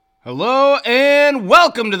Hello and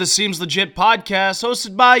welcome to the Seems Legit podcast,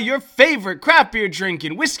 hosted by your favorite craft beer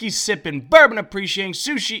drinking, whiskey sipping, bourbon appreciating,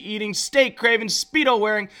 sushi eating, steak craving, Speedo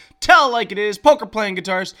wearing, tell it like it is, poker playing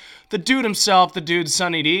guitars, the dude himself, the dude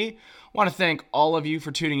Sonny D. I want to thank all of you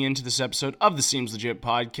for tuning in to this episode of the Seems Legit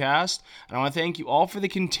podcast, and I want to thank you all for the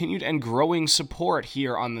continued and growing support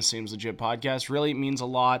here on the Seems Legit podcast. Really, it means a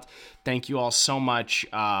lot. Thank you all so much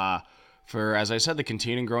for, as I said, the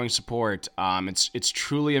continued and growing support. It's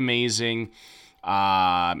truly amazing,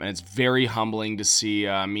 and it's very humbling to see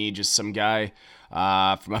me, just some guy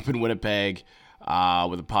from up in Winnipeg, with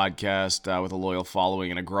a podcast, with a loyal following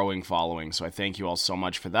and a growing following. So I thank you all so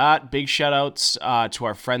much for that. Big shout outs to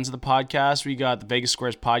our friends of the podcast. We got the Vegas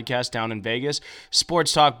Squares podcast down in Vegas.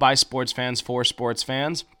 Sports talk by sports fans for sports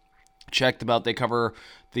fans. Check them out. They cover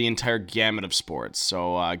the entire gamut of sports.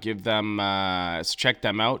 So check them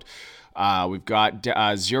out. We've got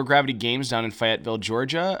Zero Gravity Games down in Fayetteville,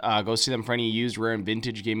 Georgia. Go see them for any used, rare, and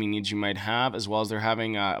vintage gaming needs you might have, as well as they're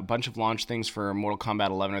having a bunch of launch things for Mortal Kombat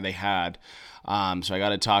 11, or they had. So I got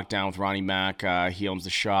to talk down with Ronnie Mack. He owns the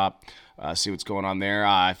shop. See what's going on there.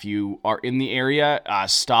 If you are in the area,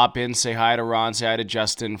 stop in, say hi to Ron, say hi to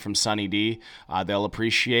Justin from Sonny D. They'll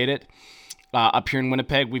appreciate it. Up here in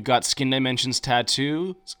Winnipeg, we've got Skin Dimensions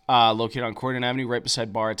Tattoo, located on Corydon Avenue, right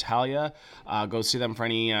beside Bar Italia. Go see them for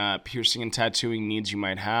any piercing and tattooing needs you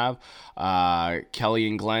might have. Kelly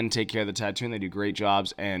and Glenn take care of the tattooing. They do great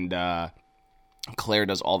jobs. And Claire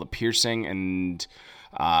does all the piercing. And,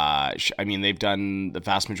 they've done the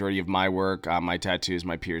vast majority of my work, my tattoos,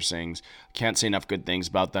 my piercings. Can't say enough good things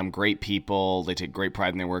about them. Great people. They take great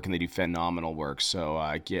pride in their work, and they do phenomenal work.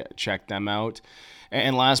 So check them out.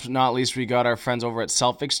 And last but not least, we got our friends over at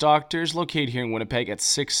Selfix Doctors, located here in Winnipeg at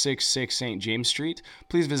 666 St. James Street.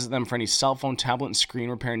 Please visit them for any cell phone, tablet, and screen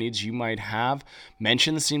repair needs you might have.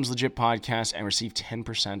 Mention the Seems Legit podcast and receive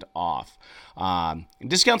 10% off.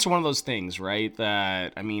 Discounts are one of those things, right?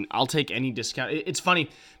 I'll take any discount. It's funny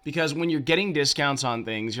because when you're getting discounts on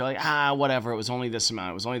things, you're like, whatever, it was only this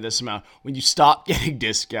amount. When you stop getting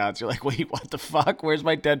discounts, you're like, wait, what the fuck? Where's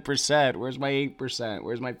my 10%? Where's my 8%?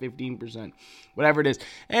 Where's my 15%? Whatever it is.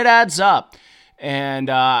 It adds up. And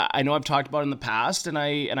I know I've talked about it in the past, and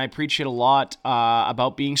I preach it a lot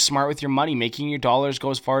about being smart with your money, making your dollars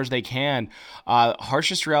go as far as they can.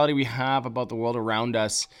 Harshest reality we have about the world around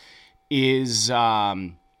us is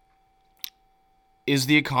the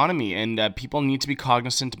economy, and people need to be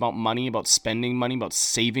cognizant about money, about spending money, about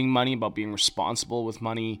saving money, about being responsible with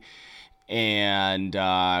money. And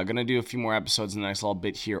I'm going to do a few more episodes in the next little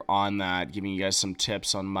bit here on that, giving you guys some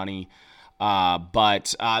tips on money.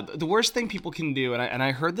 But the worst thing people can do, and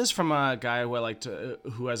I heard this from a guy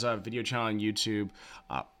who has a video channel on YouTube.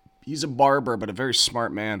 He's a barber, but a very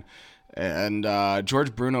smart man. And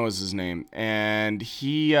George Bruno is his name. And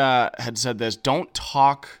he had said this: don't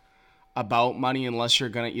talk about money unless you're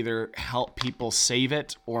going to either help people save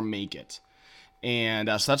it or make it. And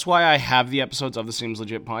so that's why I have the episodes of the Seems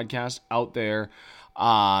Legit podcast out there,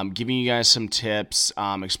 giving you guys some tips,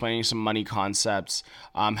 explaining some money concepts,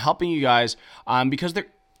 helping you guys, because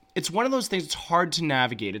it's one of those things that's hard to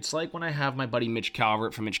navigate. It's like when I have my buddy Mitch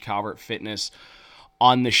Calvert from Mitch Calvert Fitness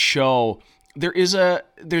on the show.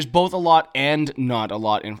 There's both a lot and not a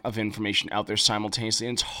lot of information out there simultaneously,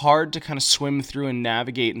 and it's hard to kind of swim through and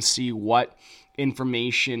navigate and see what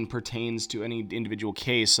information pertains to any individual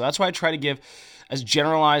case. So that's why I try to give as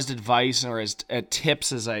generalized advice, or as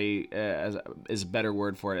tips as is a better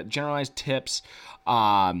word for it, generalized tips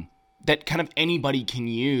that kind of anybody can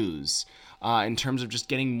use in terms of just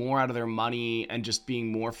getting more out of their money and just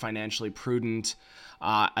being more financially prudent,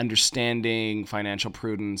 understanding financial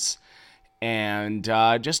prudence. And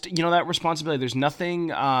that responsibility. There's nothing,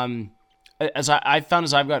 as I've found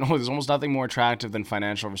as I've gotten older, there's almost nothing more attractive than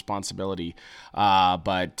financial responsibility.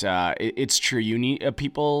 But it's true. You need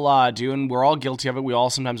people do, and we're all guilty of it. We all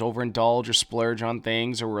sometimes overindulge or splurge on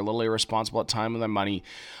things, or we're a little irresponsible at times with our money.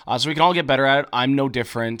 So we can all get better at it. I'm no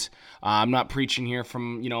different. I'm not preaching here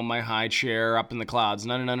from my high chair up in the clouds.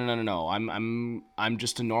 No. I'm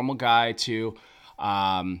just a normal guy too,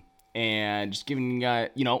 and just giving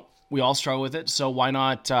we all struggle with it, so why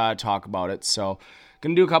not talk about it? So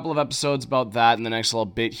going to do a couple of episodes about that in the next little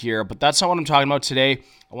bit here, but that's not what I'm talking about today.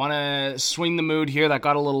 I want to swing the mood here. That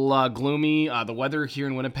got a little gloomy. The weather here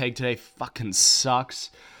in Winnipeg today fucking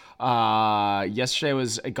sucks. Yesterday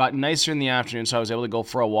it got nicer in the afternoon, so I was able to go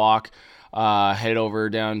for a walk, headed over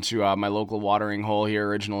down to my local watering hole here,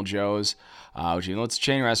 Original Joe's, which it's a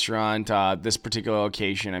chain restaurant. This particular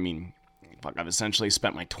location, I've essentially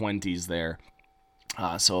spent my 20s there.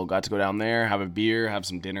 So got to go down there, have a beer, have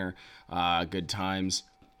some dinner, good times.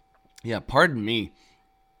 Yeah, pardon me.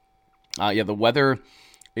 The weather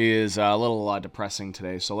is a little depressing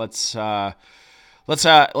today, so let's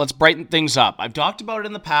brighten things up. I've talked about it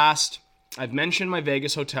in the past. I've mentioned my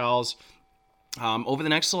Vegas hotels. Over the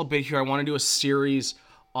next little bit here, I want to do a series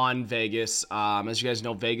on Vegas. As you guys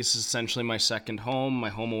know, Vegas is essentially my second home, my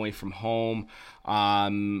home away from home.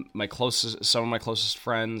 Some of my closest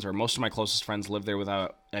friends, or most of my closest friends, live there with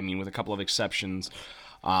a couple of exceptions.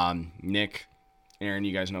 Nick, Aaron,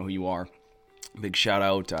 you guys know who you are. Big shout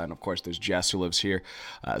out, and of course there's Jess who lives here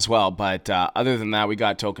as well. But other than that, we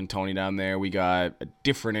got Token Tony down there. We got a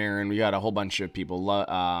different Aaron. We got a whole bunch of people,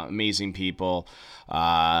 amazing people.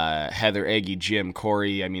 Heather, Eggy, Jim,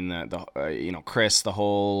 Corey. Chris, the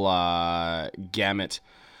whole gamut.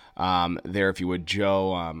 There, if you would,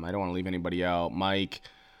 Joe. I don't want to leave anybody out. Mike.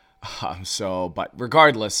 But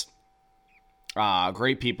regardless.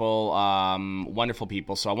 Great people, wonderful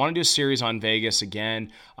people. So I want to do a series on Vegas again.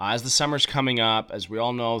 As the summer's coming up, as we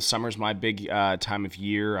all know, summer's my big time of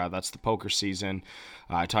year. That's the poker season.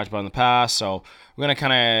 I talked about in the past. So we're going to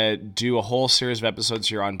kind of do a whole series of episodes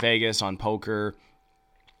here on Vegas, on poker,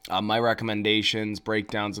 my recommendations,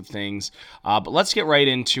 breakdowns of things. But let's get right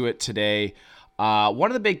into it today. One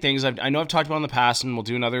of the big things I know I've talked about in the past, and we'll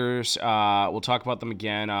do another. We'll talk about them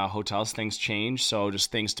again. Hotels, things change, so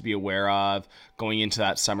just things to be aware of going into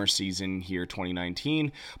that summer season here,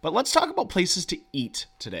 2019. But let's talk about places to eat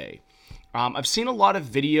today. I've seen a lot of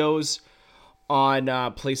videos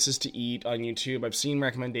on places to eat on YouTube. I've seen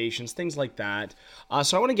recommendations, things like that.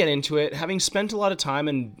 So I want to get into it. Having spent a lot of time,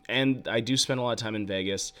 and I do spend a lot of time in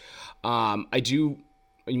Vegas. One of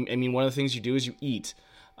the things you do is you eat.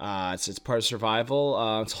 It's part of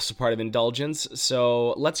survival. It's also part of indulgence.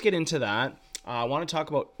 So let's get into that. I want to talk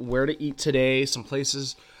about where to eat today, some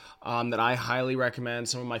places that I highly recommend,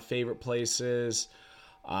 some of my favorite places,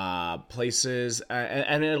 and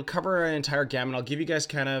it'll cover an entire gamut. I'll give you guys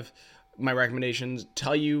kind of my recommendations,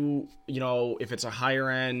 tell you, if it's a higher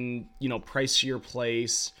end, pricier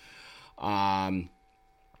place,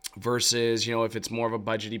 versus, if it's more of a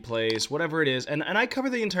budgety place, whatever it is. And I cover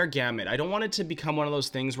the entire gamut. I don't want it to become one of those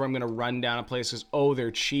things where I'm going to run down a place because,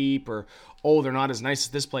 they're cheap, or, they're not as nice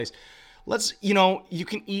as this place. You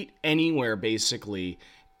can eat anywhere, basically.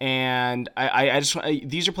 And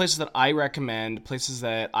these are places that I recommend, places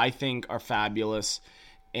that I think are fabulous.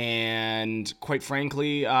 And quite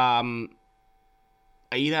frankly, I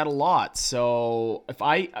eat out a lot. So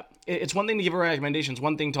it's one thing to give recommendations,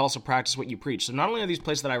 one thing to also practice what you preach. So not only are these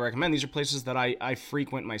places that I recommend, these are places that I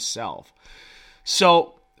frequent myself.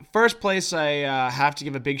 So first place I have to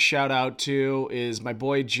give a big shout out to is my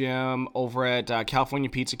boy Jim over at California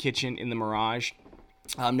Pizza Kitchen in the Mirage.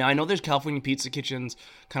 Now, I know there's California Pizza Kitchens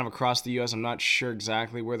kind of across the U.S. I'm not sure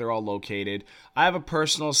exactly where they're all located. I have a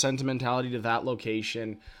personal sentimentality to that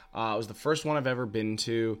location. It was the first one I've ever been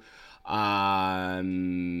to.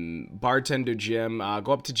 Bartender Jim,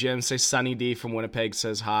 go up to Jim, say Sonny D from Winnipeg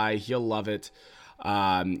says hi. He'll love it.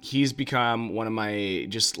 He's become one of my,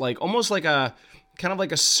 just like almost like a kind of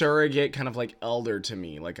like a surrogate, kind of like elder to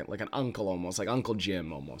me, like an uncle almost, like Uncle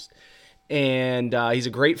Jim almost. And he's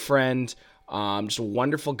a great friend. Just a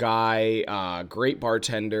wonderful guy, great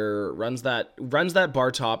bartender, runs that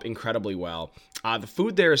bar top incredibly well. The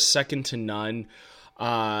food there is second to none.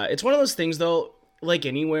 It's one of those things though, like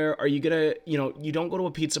anywhere, are you gonna, you don't go to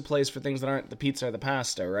a pizza place for things that aren't the pizza or the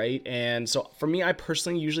pasta, right? And so for me, I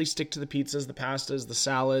personally usually stick to the pizzas, the pastas, the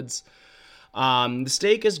salads. The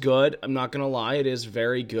steak is good. I'm not gonna lie, it is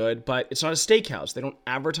very good, but it's not a steakhouse. They don't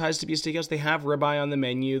advertise to be a steakhouse. They have ribeye on the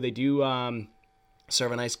menu. They do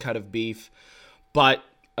serve a nice cut of beef, but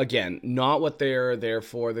again, not what they're there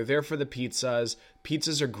for. They're there for the pizzas.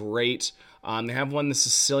 Pizzas are great. They have one, the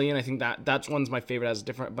Sicilian. I think that's one's my favorite. It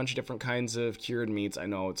has a bunch of different kinds of cured meats. I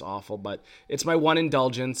know it's awful, but it's my one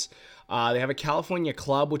indulgence. They have a California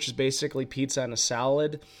Club, which is basically pizza and a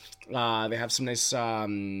salad. They have some nice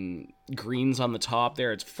greens on the top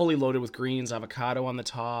there. It's fully loaded with greens, avocado on the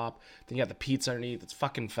top. Then you got the pizza underneath. It's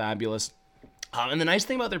fucking fabulous. And the nice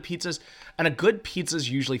thing about their pizzas, and a good pizza is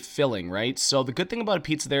usually filling, right? So the good thing about a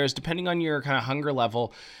pizza there is, depending on your kind of hunger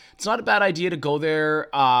level, it's not a bad idea to go there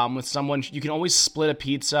with someone. You can always split a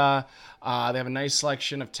pizza. They have a nice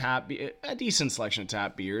selection of a decent selection of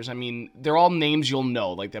tap beers. I mean, they're all names you'll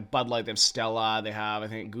know. Like they have Bud Light, they have Stella, they have, I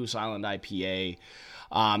think, Goose Island IPA.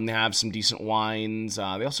 They have some decent wines. They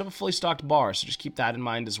also have a fully stocked bar, so just keep that in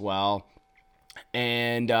mind as well.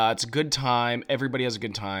 And it's a good time. Everybody has a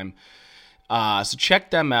good time. So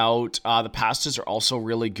check them out. The pastas are also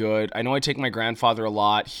really good. I know I take my grandfather a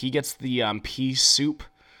lot. He gets the pea soup,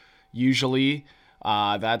 usually.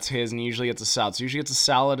 That's his, and usually it's a salad. So usually it's a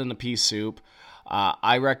salad and a pea soup.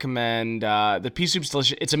 I recommend the pea soup's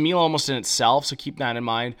delicious. It's a meal almost in itself, so keep that in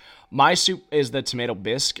mind. My soup is the tomato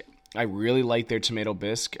bisque. I really like their tomato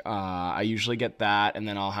bisque. I usually get that, and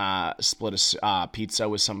then I'll split a pizza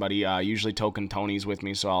with somebody. Usually Token Tony's with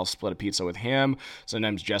me, so I'll split a pizza with him.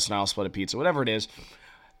 Sometimes Jess and I'll split a pizza, whatever it is.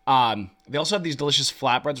 They also have these delicious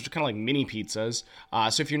flatbreads, which are kind of like mini pizzas.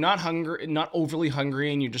 So if you're not overly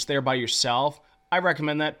hungry, and you're just there by yourself, I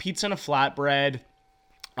recommend that. Pizza and a flatbread.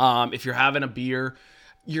 If you're having a beer,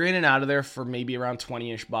 you're in and out of there for maybe around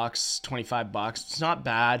 20-ish bucks, 25 bucks. It's not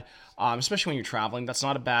bad, especially when you're traveling. That's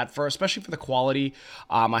not a bad especially for the quality.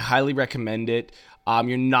 I highly recommend it.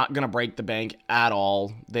 You're not going to break the bank at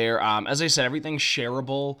all there. As I said, everything's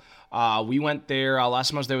shareable. We went there, last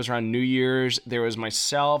time I was there was around New Year's. There was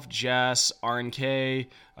myself, Jess, RNK.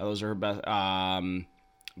 Those are her best.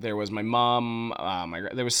 There was my mom.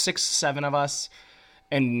 There was 6-7 of us.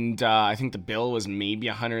 And I think the bill was maybe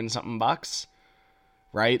 100 and something bucks.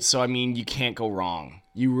 Right? So, I mean, you can't go wrong.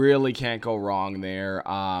 You really can't go wrong there.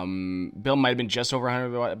 Bill might have been just over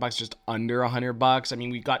 100 bucks, just under 100 bucks. I mean,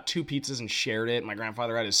 we got 2 pizzas and shared it. My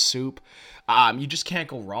grandfather had his soup. You just can't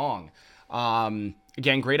go wrong.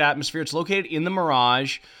 Again, great atmosphere. It's located in the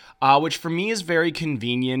Mirage, which for me is very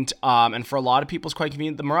convenient. And for a lot of people, it's quite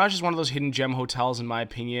convenient. The Mirage is one of those hidden gem hotels, in my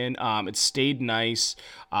opinion. It's stayed nice.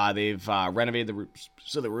 They've renovated the rooms,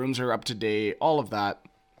 so the rooms are up to date, all of that.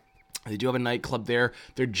 They do have a nightclub there.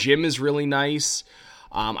 Their gym is really nice.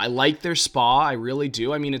 I like their spa. I really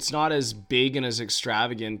do. I mean, it's not as big and as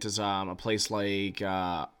extravagant as a place like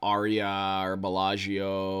Aria or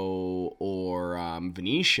Bellagio or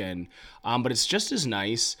Venetian, but it's just as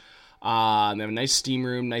nice. They have a nice steam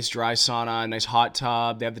room, nice dry sauna, nice hot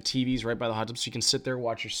tub. They have the TVs right by the hot tub, so you can sit there and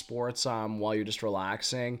watch your sports while you're just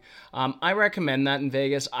relaxing. I recommend that in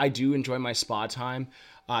Vegas. I do enjoy my spa time.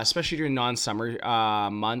 Especially during non-summer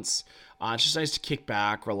months. It's just nice to kick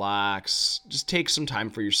back, relax, just take some time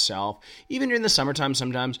for yourself. Even during the summertime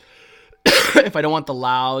sometimes, if I don't want the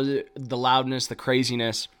loudness, the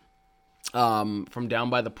craziness from down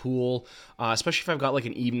by the pool, especially if I've got like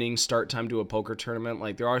an evening start time to a poker tournament.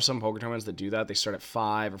 Like there are some poker tournaments that do that. They start at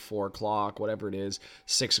 5 or 4 o'clock, whatever it is,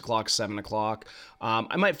 6 o'clock, 7 o'clock.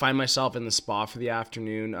 I might find myself in the spa for the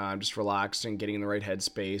afternoon, just relaxing, getting in the right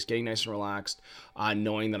headspace, getting nice and relaxed,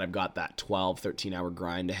 knowing that I've got that 12, 13-hour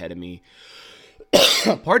grind ahead of me.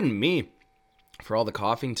 Pardon me for all the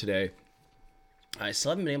coughing today. I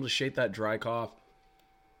still haven't been able to shake that dry cough.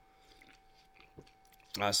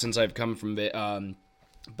 Since I've come from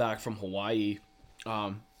back from Hawaii.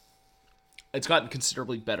 It's gotten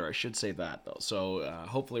considerably better, I should say that, though. So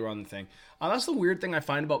hopefully we're on the thing. That's the weird thing I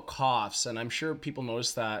find about coughs, and I'm sure people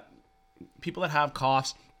notice that people that have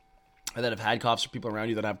coughs, or that have had coughs, or people around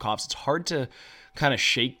you that have coughs, it's hard to kind of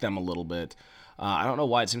shake them a little bit. I don't know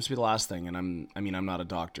why. It seems to be the last thing, and I'm not a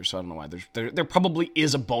doctor, so I don't know why. There probably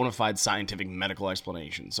is a bona fide scientific medical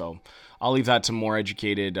explanation, so I'll leave that to more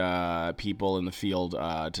educated people in the field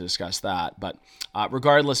to discuss that. But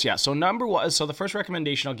regardless, yeah. So the first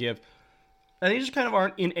recommendation I'll give, and these kind of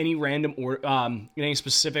aren't in any random or in any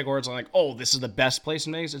specific order. It's like, oh, this is the best place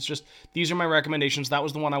in Vegas. It's just these are my recommendations. That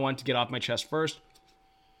was the one I wanted to get off my chest first.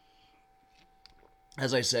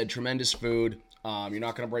 As I said, tremendous food. You're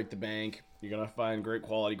not going to break the bank. You're going to find great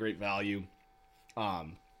quality, great value.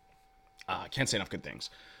 Can't say enough good things.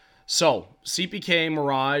 So, CPK,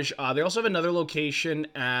 Mirage. They also have another location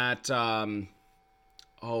at,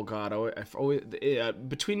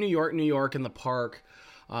 between New York and the Park,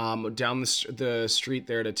 down the street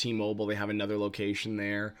there to T-Mobile. They have another location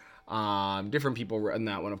there. Different people were in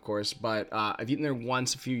that one, of course, but I've eaten there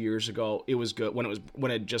once a few years ago. It was good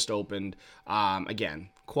when it just opened. Again,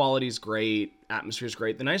 quality's great, atmosphere's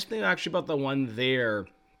great. The nice thing actually about the one there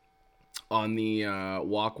on the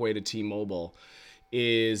walkway to T-Mobile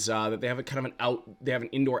is that they have an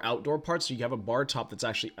indoor-outdoor part, so you have a bar top that's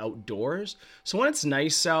actually outdoors. So when it's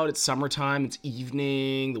nice out, it's summertime, it's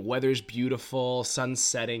evening, the weather's beautiful, sun's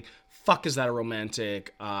setting. Fuck, is that a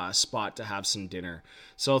romantic spot to have some dinner?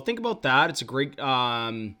 So think about that. It's a great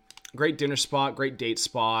dinner spot, great date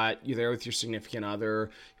spot. You're there with your significant other.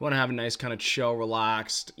 You want to have a nice kind of chill,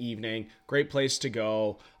 relaxed evening. Great place to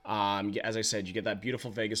go. As I said, you get that beautiful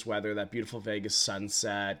Vegas weather, that beautiful Vegas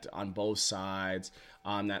sunset on both sides.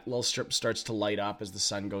 That little strip starts to light up as the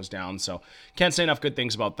sun goes down. So can't say enough good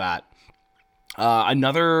things about that.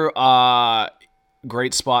 Another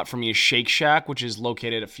great spot for me is Shake Shack, which is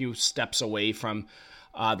located a few steps away from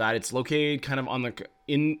that. It's located kind of on the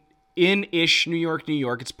in-ish New York.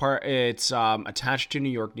 It's attached to New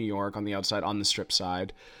York on the outside, on the strip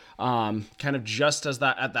side. kind of just as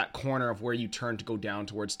that at that corner of where you turn to go down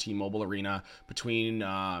towards T-Mobile Arena between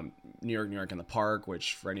New York and the Park,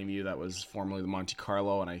 which for any of you that was formerly the Monte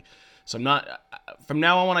Carlo. So I'm not, from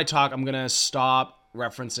now on when I talk, I'm gonna stop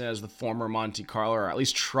referencing it as the former Monte Carlo, or at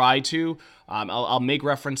least try to. I'll make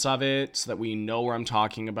reference of it so that we know where I'm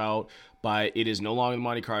talking about. But it is no longer the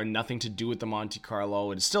Monte Carlo, nothing to do with the Monte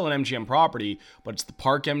Carlo. It's still an MGM property, but it's the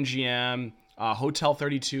Park MGM. Hotel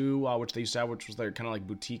 32, which they used to have, which was their kind of like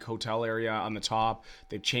boutique hotel area on the top.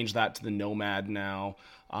 They've changed that to the Nomad now.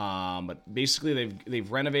 But basically,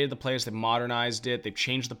 they've renovated the place, they've modernized it, they've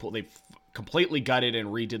changed the pool, they've completely gutted and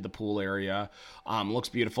redid the pool area. Looks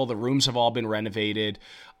beautiful. The rooms have all been renovated.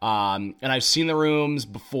 And I've seen the rooms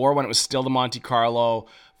before when it was still the Monte Carlo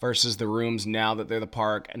versus the rooms now that they're the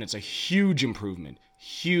Park, and it's a huge improvement.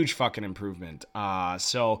 Huge fucking improvement.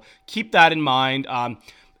 So keep that in mind.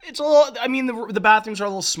 It's a little, I mean, the bathrooms are a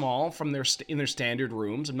little small from in their standard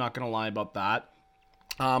rooms. I'm not going to lie about that.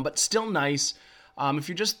 But still nice. If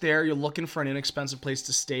you're just there, you're looking for an inexpensive place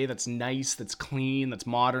to stay that's nice, that's clean, that's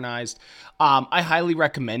modernized, I highly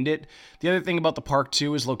recommend it. The other thing about the park,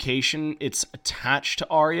 too, is location. It's attached to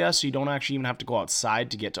Aria, so you don't actually even have to go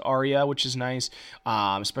outside to get to Aria, which is nice,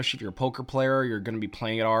 especially if you're a poker player, you're going to be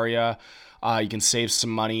playing at Aria. You can save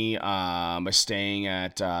some money by staying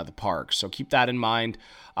at the park, so keep that in mind.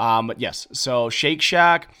 But yes, so Shake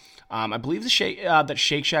Shack. I believe that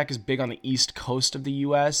Shake Shack is big on the East Coast of the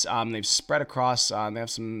U.S. They've spread across. They have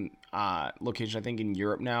some locations, I think, in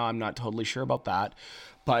Europe now. I'm not totally sure about that.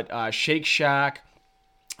 But Shake Shack,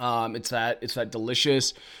 it's that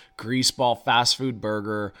delicious greaseball fast food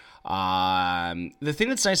burger. The thing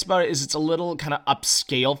that's nice about it is it's a little kind of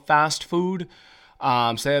upscale fast food.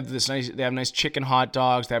 So they have nice chicken hot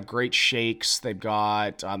dogs. They have great shakes. They've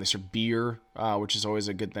got, they serve beer, which is always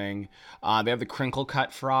a good thing. They have the crinkle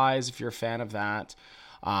cut fries, if you're a fan of that.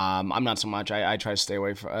 I'm not so much. I try to stay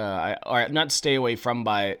away from, or not stay away from,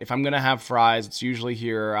 but if I'm going to have fries, it's usually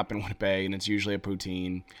here up in Winnipeg, and it's usually a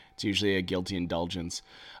poutine. It's usually a guilty indulgence.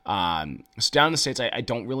 So down in the States, I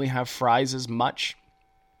don't really have fries as much.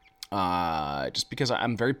 Just because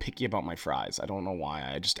I'm very picky about my fries. I don't know why,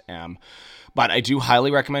 I just am. But I do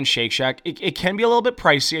highly recommend Shake Shack. It can be a little bit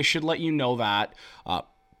pricey, I should let you know that.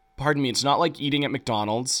 Pardon me, it's not like eating at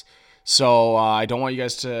McDonald's. So I don't want you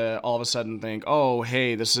guys to all of a sudden think, oh,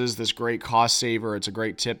 hey, this is this great cost saver. It's a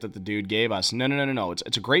great tip that the dude gave us. No.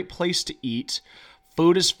 It's a great place to eat.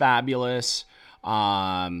 Food is fabulous.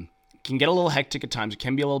 Can get a little hectic at times. It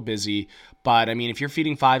can be a little busy. But, I mean, if you're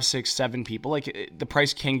feeding 5, 6, 7 people, the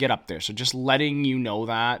price can get up there. So just letting you know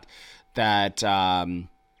that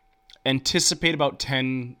anticipate about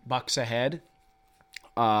 $10 ahead.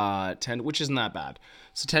 10, which isn't that bad.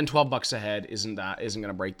 So $10, $12 ahead isn't going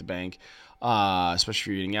to break the bank, especially if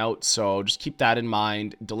you're eating out. So just keep that in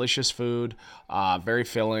mind. Delicious food, very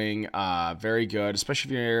filling, very good, especially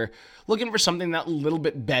if you're looking for something that little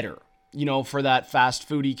bit better, for that fast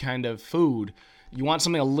foodie kind of food. You want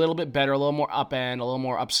something a little bit better, a little more up-end, a little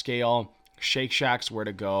more upscale. Shake Shack's where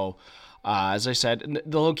to go. As I said,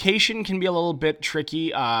 the location can be a little bit tricky.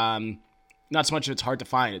 Not so much that it's hard to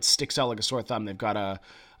find. It sticks out like a sore thumb. They've got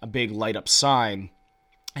a big light-up sign.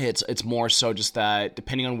 It's more so just that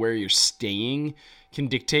depending on where you're staying can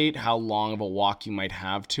dictate how long of a walk you might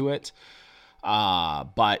have to it.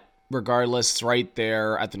 But regardless, it's right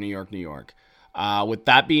there at the New York. With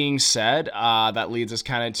that being said, that leads us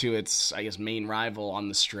kind of to its, I guess, main rival on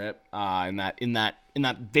the Strip. In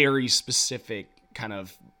that very specific kind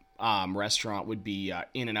of restaurant would be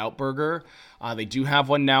In-N-Out Burger. They do have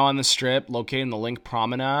one now on the Strip, located in the Link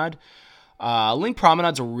Promenade. Link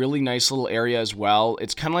Promenade's a really nice little area as well.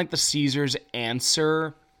 It's kind of like the Caesars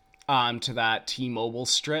answer to that T-Mobile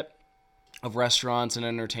Strip of restaurants and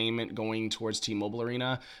entertainment going towards T-Mobile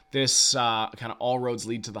Arena. This kind of all roads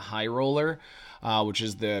lead to the High Roller, which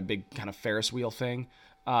is the big kind of Ferris wheel thing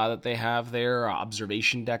that they have there,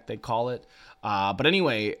 observation deck they call it. But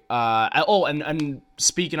anyway, and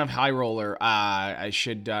speaking of High Roller, I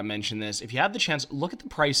should mention this. If you have the chance, look at the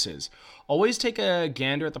prices. Always take a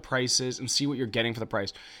gander at the prices and see what you're getting for the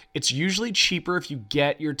price. It's usually cheaper if you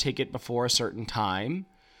get your ticket before a certain time.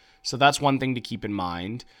 So that's one thing to keep in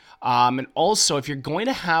mind. And also, if you're going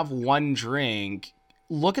to have one drink,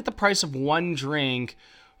 look at the price of one drink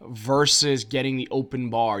versus getting the open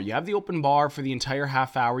bar. You have the open bar for the entire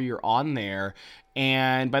half hour you're on there,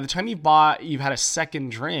 and by the time you've had a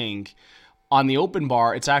second drink on the open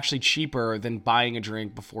bar, it's actually cheaper than buying a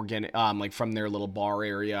drink before getting from their little bar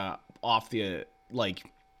area off the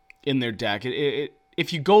in their deck.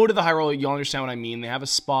 if you go to the High Roller, you'll understand what I mean. They have a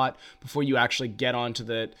spot before you actually get onto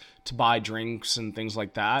to buy drinks and things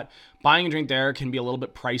like that. Buying a drink there can be a little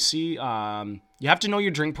bit pricey. You have to know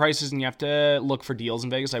your drink prices and you have to look for deals in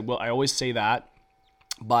Vegas. I always say that,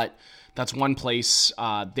 but that's one place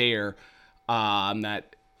there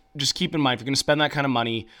that just keep in mind, if you're going to spend that kind of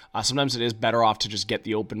money, sometimes it is better off to just get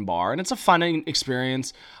the open bar. And it's a fun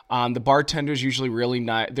experience. The bartender's usually really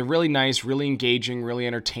nice. They're really nice, really engaging, really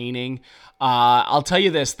entertaining. I'll tell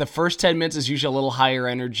you this, the first 10 minutes is usually a little higher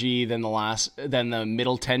energy than the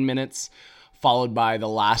middle 10 minutes, followed by the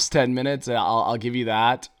last 10 minutes. I'll give you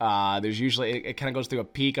that. There's usually, it kind of goes through a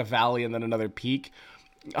peak, a valley, and then another peak.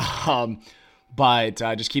 But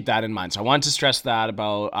just keep that in mind. So I wanted to stress that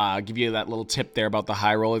about, give you that little tip there about the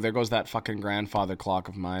High Roller. There goes that fucking grandfather clock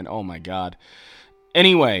of mine. Oh my God.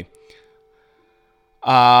 Anyway,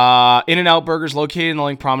 In-N-Out Burgers located in the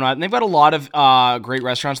Link Promenade. And they've got a lot of great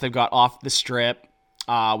restaurants. They've got Off the Strip,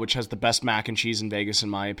 which has the best mac and cheese in Vegas, in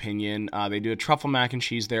my opinion. They do a truffle mac and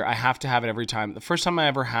cheese there. I have to have it every time. The first time I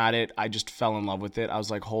ever had it, I just fell in love with it. I was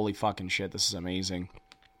like, holy fucking shit, this is amazing.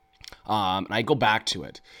 And I go back to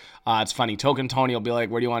it. It's funny. Token Tony will be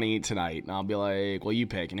like, where do you want to eat tonight? And I'll be like, well, you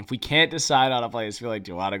pick. And if we can't decide on a place, be like,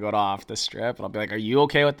 do you want to go to Off the Strip? And I'll be like, are you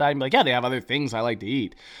okay with that? And be like, yeah, they have other things I like to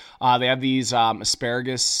eat. They have these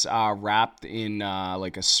asparagus wrapped in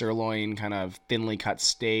like a sirloin kind of thinly cut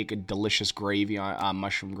steak, a delicious gravy,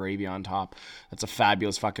 mushroom gravy on top. That's a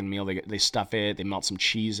fabulous fucking meal. They stuff it. They melt some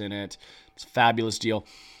cheese in it. It's a fabulous deal.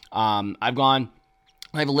 I've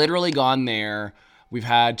literally gone there. We've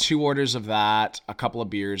had 2 orders of that, a couple of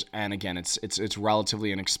beers, and again, it's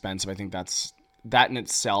relatively inexpensive. I think that in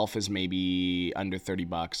itself is maybe under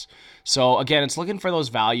 $30. So again, it's looking for those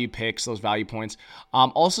value picks, those value points.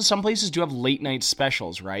 Also, some places do have late night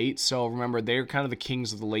specials, right? So remember, they're kind of the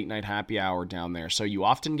kings of the late night happy hour down there. So you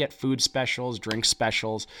often get food specials, drink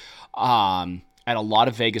specials, at a lot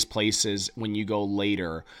of Vegas places when you go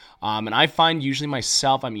later. And I find usually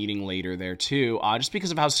myself, I'm eating later there too, just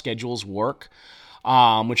because of how schedules work.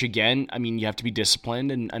 Which again, I mean, you have to be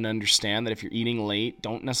disciplined and understand that if you're eating late,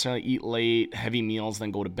 don't necessarily eat late, heavy meals,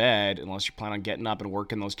 then go to bed unless you plan on getting up and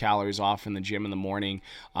working those calories off in the gym in the morning.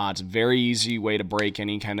 It's a very easy way to break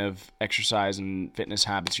any kind of exercise and fitness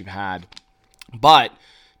habits you've had. But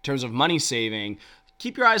in terms of money saving,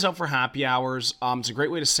 keep your eyes out for happy hours. It's a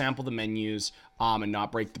great way to sample the menus and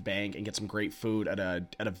not break the bank and get some great food at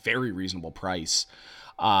a very reasonable price.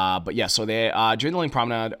 But yeah, so they during the Link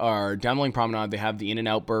Promenade or down the Link Promenade, they have the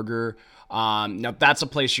In-N-Out Burger. Now that's a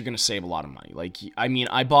place you're gonna save a lot of money. Like, I mean,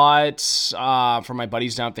 I bought for my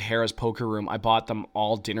buddies down at the Harrah's Poker Room. I bought them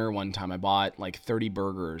all dinner one time. I bought like 30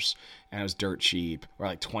 burgers, and it was dirt cheap, or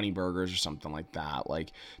like 20 burgers or something like that.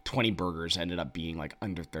 Like 20 burgers ended up being like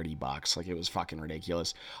under $30. Like, it was fucking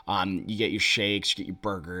ridiculous. You get your shakes, you get your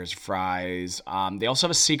burgers, fries. They also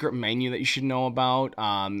have a secret menu that you should know about.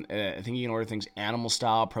 I think you can order things animal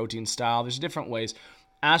style, protein style. There's different ways.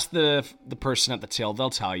 Ask the person at the till; they'll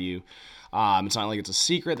tell you. It's not like it's a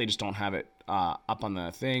secret; they just don't have it up on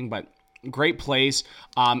the thing. But great place.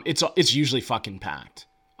 It's usually fucking packed.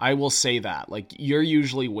 I will say that. Like, you're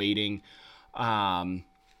usually waiting, but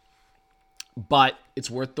it's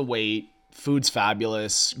worth the wait. Food's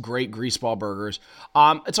fabulous. Great greaseball burgers.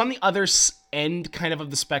 It's on the other end kind of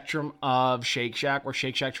the spectrum of Shake Shack, where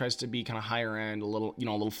Shake Shack tries to be kind of higher end, a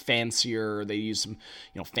little fancier. They use some,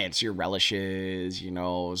 fancier relishes,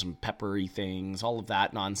 some peppery things, all of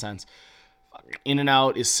that nonsense.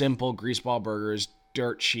 In-N-Out is simple greaseball burgers,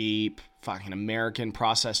 dirt cheap, fucking American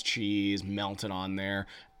processed cheese melted on there.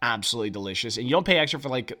 Absolutely delicious. And you don't pay extra for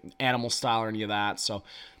like animal style or any of that. So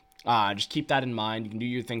just keep that in mind. You can do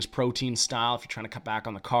your things protein style if you're trying to cut back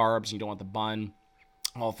on the carbs and you don't want the bun.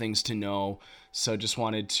 All things to know. So just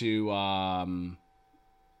wanted to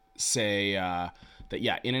say that,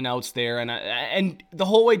 yeah, In-N-Out's there. And the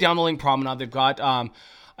whole way down the Link Promenade, they've got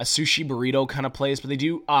a sushi burrito kind of place. But they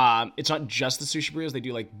do, it's not just the sushi burritos. They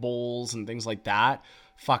do like bowls and things like that.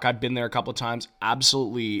 Fuck, I've been there a couple of times.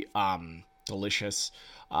 Absolutely delicious.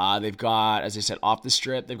 They've got, as I said, Off the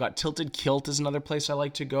Strip. They've got Tilted Kilt is another place I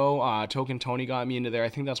like to go. Token Tony got me into there. I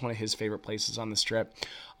think that's one of his favorite places on the Strip.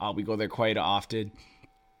 We go there quite often.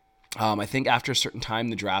 I think after a certain time,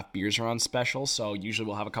 the draft beers are on special. So usually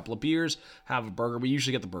we'll have a couple of beers, have a burger. We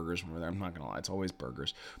usually get the burgers when we're there. I'm not going to lie. It's always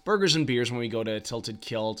burgers. Burgers and beers when we go to Tilted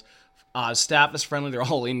Kilt. Staff is friendly. They're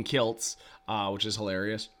all in kilts, which is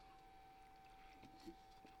hilarious.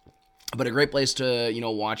 But a great place to,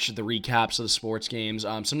 watch the recaps of the sports games.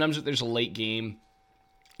 Sometimes if there's a late game,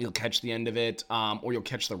 you'll catch the end of it, or you'll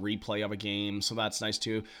catch the replay of a game, so that's nice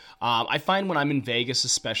too. I find when I'm in Vegas,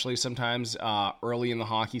 especially sometimes early in the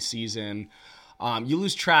hockey season, You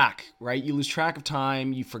lose track, right? You lose track of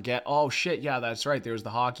time. You forget, oh shit, yeah, that's right. There's the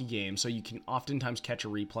hockey game. So you can oftentimes catch a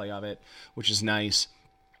replay of it, which is nice.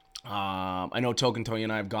 I know Token Toy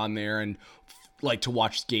and I have gone there and like to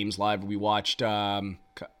watch games live. We watched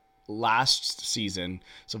last season,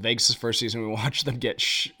 so Vegas' first season, we watched them get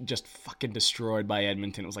just fucking destroyed by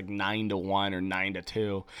Edmonton. It was like 9-1 or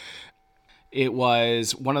 9-2. It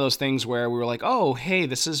was one of those things where we were like, oh, hey,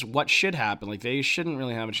 this is what should happen. Like, they shouldn't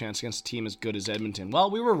really have a chance against a team as good as Edmonton.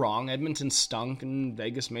 Well, we were wrong. Edmonton stunk, and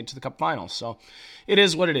Vegas made it to the Cup Finals. So it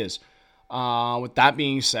is what it is. With that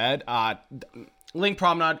being said, Link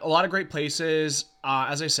Promenade, a lot of great places.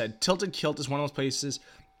 As I said, Tilted Kilt is one of those places.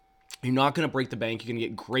 You're not going to break the bank. You're going to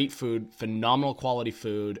get great food, phenomenal quality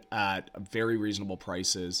food at very reasonable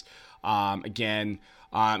prices. Again,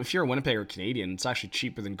 if you're a Winnipeg or Canadian, it's actually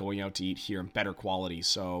cheaper than going out to eat here and better quality.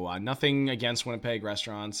 So nothing against Winnipeg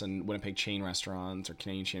restaurants and Winnipeg chain restaurants or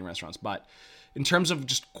Canadian chain restaurants. But in terms of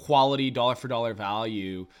just quality, dollar for dollar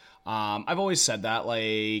value, I've always said that,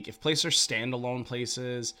 like, if places are standalone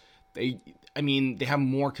places, they have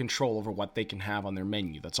more control over what they can have on their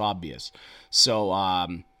menu. That's obvious.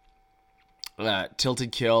 So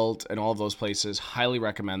Tilted Kilt and all of those places, highly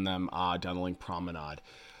recommend them down the Link Promenade.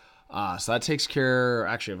 So that takes care,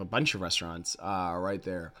 actually, of a bunch of restaurants right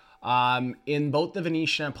there. In both the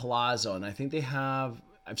Venetian and Palazzo, and I think they have,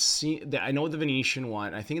 I know the Venetian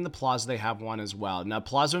one. I think in the Plaza they have one as well. Now,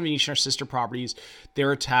 Palazzo and Venetian are sister properties.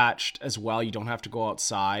 They're attached as well. You don't have to go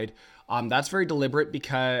outside. That's very deliberate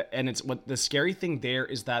and it's what the scary thing there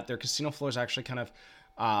is that their casino floor is actually kind of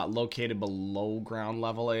located below ground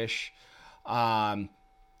level-ish.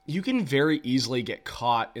 You can very easily get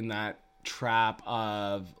caught in that trap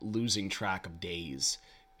of losing track of days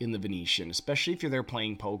in the Venetian, especially if you're there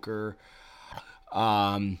playing poker.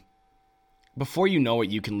 Before you know it,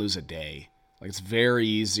 you can lose a day. Like, it's very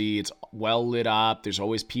easy. It's well lit up. There's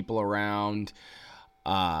always people around.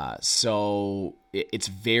 So it's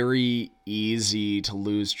very easy to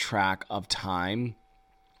lose track of time.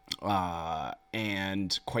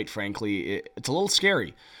 And quite frankly, it's a little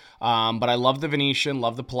scary. But I love the Venetian,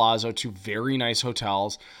 love the Palazzo, two very nice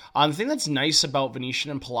hotels. The thing that's nice about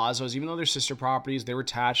Venetian and Palazzo is even though they're sister properties, they're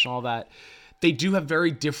attached and all that, they do have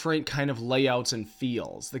very different kind of layouts and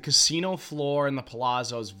feels. The casino floor in the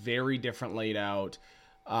Palazzo is very differently laid out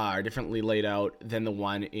than the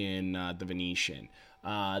one in the Venetian.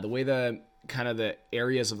 The way the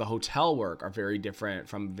areas of the hotel work are very different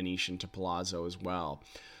from Venetian to Palazzo as well.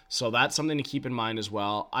 So that's something to keep in mind as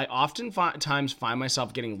well. I oftentimes find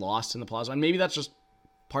myself getting lost in the Palazzo, and maybe that's just,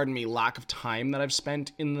 lack of time that I've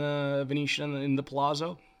spent in the Venetian and in the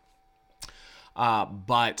Palazzo.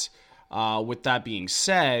 But with that being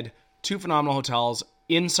said, two phenomenal hotels.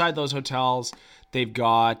 Inside those hotels, they've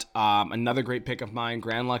got another great pick of mine,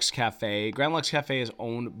 Grand Lux Cafe. Grand Lux Cafe is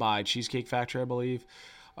owned by Cheesecake Factory, I believe.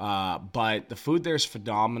 But the food there is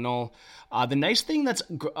phenomenal. The nice thing that's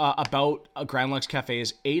about a Grand Lux Cafe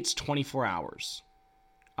is it's 24 hours.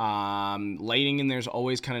 Lighting in there's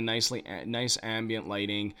always kind of nice ambient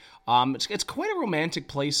lighting. It's quite a romantic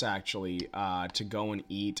place, actually, to go and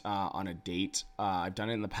eat on a date. I've done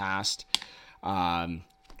it in the past.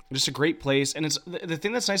 Just a great place. And it's the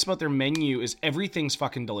thing that's nice about their menu is everything's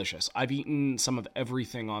fucking delicious. I've eaten some of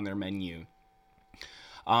everything on their menu.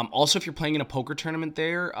 Also, if you're playing in a poker tournament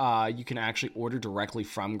there, you can actually order directly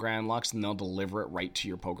from Grand Lux, and they'll deliver it right to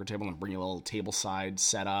your poker table and bring you a little tableside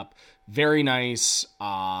setup. Very nice.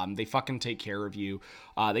 They fucking take care of you.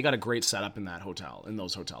 They got a great setup in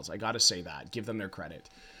those hotels. I gotta say that. Give them their credit.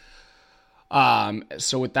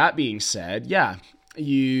 So with that being said, yeah,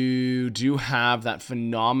 you do have that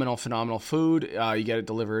phenomenal food. You get it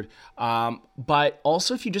delivered. But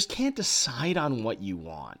also, if you just can't decide on what you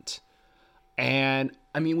want, and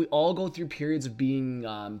I mean, we all go through periods of being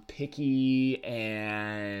picky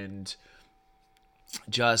and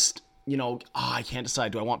just, I can't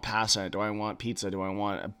decide. Do I want pasta? Do I want pizza? Do I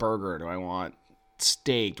want a burger? Do I want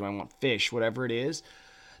steak? Do I want fish? Whatever it is.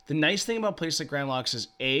 The nice thing about places like Grand Lux is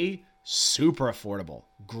super affordable.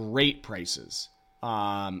 Great prices.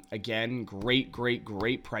 Again,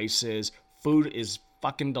 great prices. Food is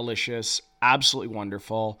fucking delicious. Absolutely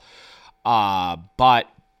wonderful. But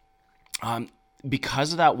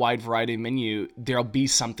because of that wide variety of menu, there'll be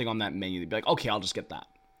something on that menu. They'd be like, okay, I'll just get that.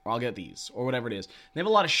 Or I'll get these. Or whatever it is. They have a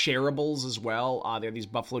lot of shareables as well. They have these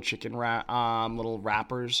buffalo chicken little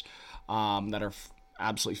wrappers that are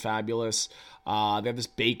absolutely fabulous. They have this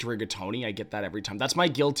baked rigatoni. I get that every time. That's my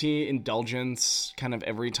guilty indulgence kind of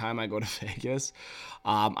every time I go to Vegas.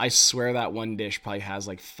 I swear that one dish probably has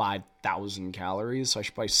like 5,000 calories. So I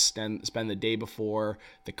should probably spend the day before,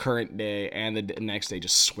 the current day, and the next day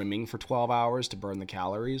just swimming for 12 hours to burn the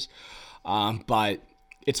calories. But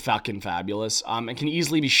it's fucking fabulous. And can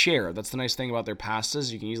easily be shared. That's the nice thing about their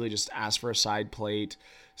pastas. You can easily just ask for a side plate,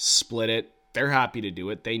 split it. They're happy to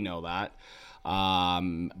do it. They know that.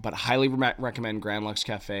 But highly recommend Grand Lux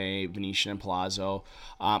Cafe, Venetian, and Palazzo.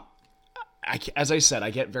 As I said, I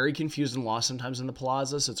get very confused and lost sometimes in the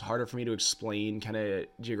Plaza, so it's harder for me to explain kind of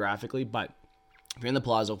geographically, but if you're in the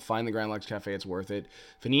Palazzo, find the Grand Lux Cafe. It's worth it.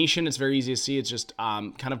 Venetian, it's very easy to see. It's just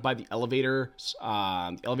kind of by the elevator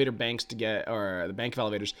banks to get, or the bank of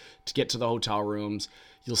elevators to get to the hotel rooms.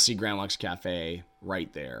 You'll see Grand Lux Cafe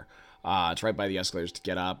right there. It's right by the escalators to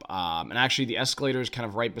get up. And actually, the escalators kind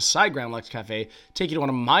of right beside Grand Lux Cafe take you to one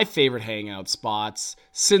of my favorite hangout spots,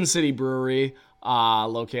 Sin City Brewery,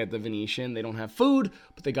 located at the Venetian. They don't have food,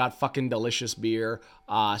 but they got fucking delicious beer.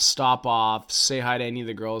 Stop off, say hi to any of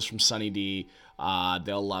the girls from Sonny D.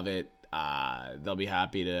 They'll love it. They'll be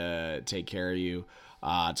happy to take care of you.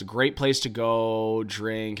 It's a great place to go,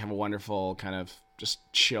 drink, have a wonderful kind of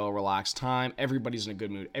just chill, relaxed time. Everybody's in a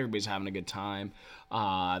good mood. Everybody's having a good time.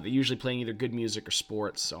 They're usually playing either good music or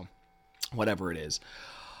sports, so whatever it is.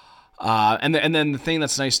 And then the thing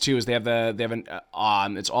that's nice too is they have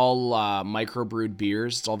it's all microbrewed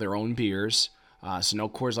beers. It's all their own beers. So no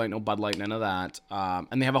Coors Light, no Bud Light, none of that.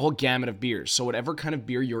 And they have a whole gamut of beers. So whatever kind of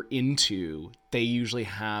beer you're into, they usually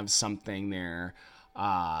have something there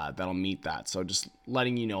that'll meet that. So just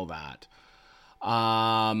letting you know that.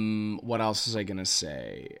 What else is I gonna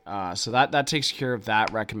say? So that takes care of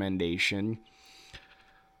that recommendation.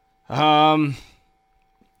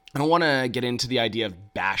 I don't want to get into the idea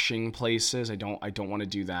of bashing places. I don't want to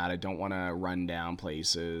do that. I don't want to run down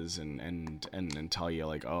places and tell you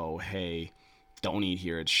like, oh, hey, don't eat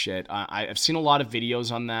here. It's shit. I've seen a lot of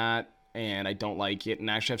videos on that, and I don't like it. And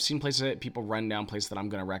actually, I've seen places that people run down places that I'm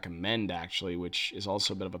going to recommend, actually, which is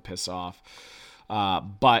also a bit of a piss off.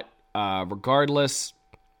 But regardless,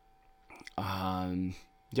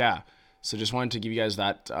 yeah. So just wanted to give you guys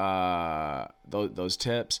that those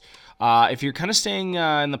tips. If you're kind of staying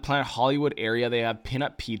in the Planet Hollywood area, they have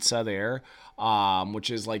Pinup Pizza there,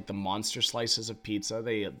 which is like the monster slices of pizza.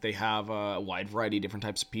 They have a wide variety of different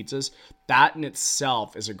types of pizzas. That in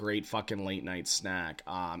itself is a great fucking late night snack.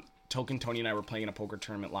 Token Tony and I were playing in a poker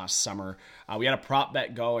tournament last summer. We had a prop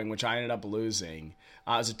bet going, which I ended up losing.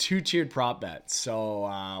 It was a 2-tiered prop bet,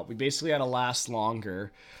 so we basically had to last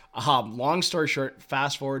longer. Long story short,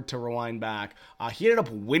 fast forward to rewind back. He ended up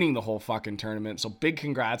winning the whole fucking tournament, so big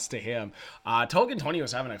congrats to him. Token Tony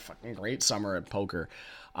was having a fucking great summer at poker.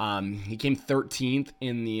 He came 13th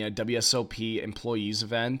in the WSOP employees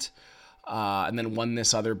event, and then won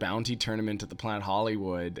this other bounty tournament at the Planet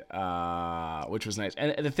Hollywood, which was nice.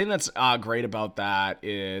 And the thing that's great about that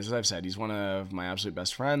is, as I've said, he's one of my absolute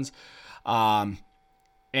best friends.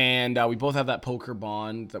 And we both have that poker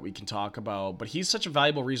bond that we can talk about. But he's such a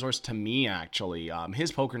valuable resource to me, actually.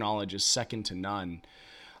 His poker knowledge is second to none.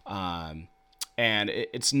 And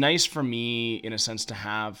it's nice for me, in a sense, to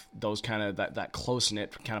have those kind of, that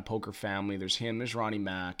close-knit kind of poker family. There's him, there's Ronnie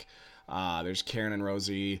Mack, there's Karen and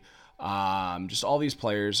Rosie, just all these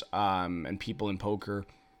players and people in poker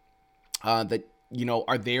that, you know,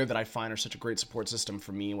 are there, that I find are such a great support system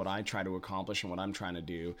for me, what I try to accomplish and what I'm trying to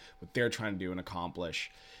do, what they're trying to do and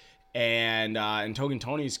accomplish. And in Token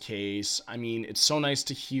Tony's case, I mean, it's so nice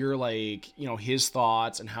to hear, like, you know, his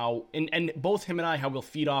thoughts and how, and both him and I, how we'll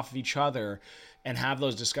feed off of each other and have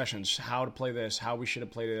those discussions, how to play this, how we should have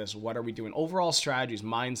played this, what are we doing, overall strategies,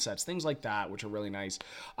 mindsets, things like that, which are really nice.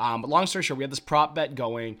 But long story short, we had this prop bet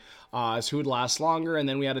going as who would last longer, and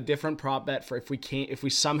then we had a different prop bet for if we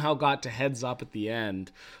somehow got to heads up at the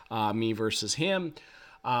end, me versus him.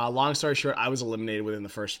 Long story short, I was eliminated within the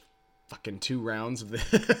first fucking 2 rounds of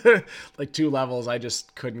the like 2 levels. I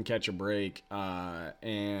just couldn't catch a break,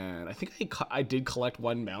 and I think I did collect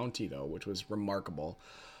 1 bounty though, which was remarkable.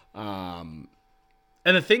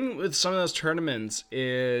 And the thing with some of those tournaments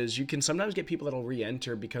is you can sometimes get people that'll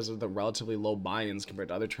re-enter because of the relatively low buy-ins compared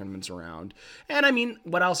to other tournaments around. And I mean,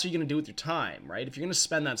 what else are you going to do with your time, right? If you're going to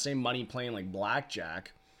spend that same money playing like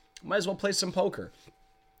blackjack, might as well play some poker.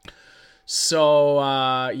 So,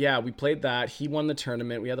 yeah, we played that. He won the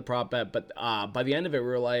tournament. We had the prop bet. But by the end of it, we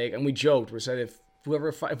were like, and we joked. We said, if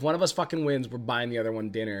one of us fucking wins, we're buying the other one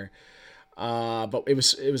dinner. But it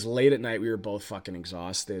was late at night. We were both fucking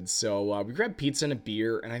exhausted. So we grabbed pizza and a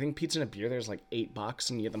beer. And I think pizza and a beer, there's like $8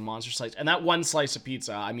 and you get the monster slice. And that one slice of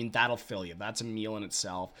pizza, I mean, that'll fill you. That's a meal in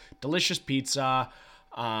itself. Delicious pizza.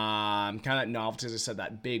 Kind of that novelty, as I said,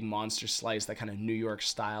 that big monster slice, that kind of New York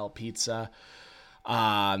style pizza.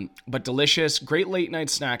 But delicious, great late night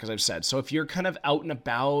snack, as I've said. So if you're kind of out and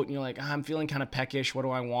about and you're like, I'm feeling kind of peckish, what do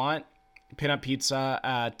I want? Pin Up Pizza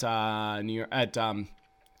at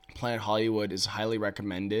Planet Hollywood is highly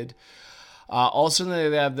recommended. Also,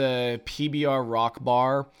 they have the PBR Rock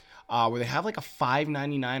Bar, where they have like a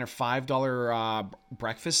 $5.99 or $5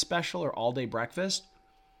 breakfast special or all day breakfast.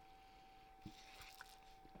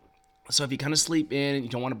 So if you kind of sleep in and you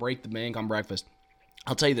don't want to break the bank on breakfast,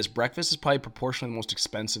 I'll tell you this, breakfast is probably proportionally the most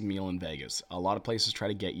expensive meal in Vegas. A lot of places try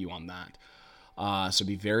to get you on that. So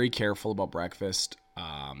be very careful about breakfast,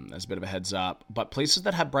 as a bit of a heads up. But places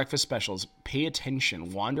that have breakfast specials, pay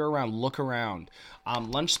attention, wander around, look around.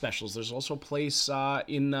 Lunch specials, there's also a place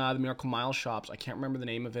in the Miracle Mile shops, I can't remember the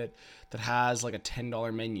name of it, that has like a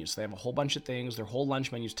 $10 menu. So they have a whole bunch of things. Their whole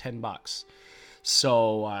lunch menu is $10.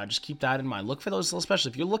 So just keep that in mind. Look for those little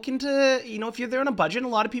specials. If you're looking to, if you're there on a budget, and a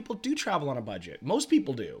lot of people do travel on a budget. Most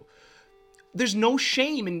people do. There's no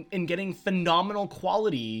shame in getting phenomenal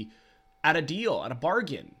quality at a deal, at a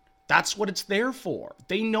bargain. That's what it's there for.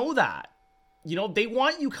 They know that. They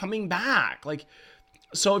want you coming back. Like,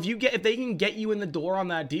 so if they can get you in the door on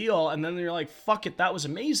that deal, and then you're like, fuck it, that was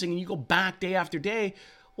amazing, and you go back day after day,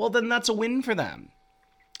 well, then that's a win for them.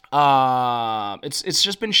 It's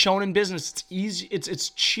just been shown in business. It's easy. It's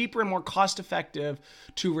cheaper and more cost effective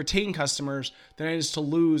to retain customers than it is to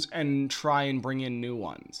lose and try and bring in new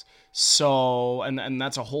ones. So, and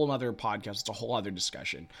that's a whole other podcast. It's a whole other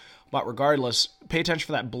discussion. But regardless, pay attention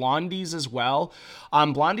for that. Blondie's as well.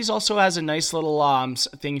 Blondie's also has a nice little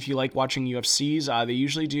thing if you like watching UFCs. They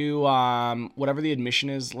usually do whatever the admission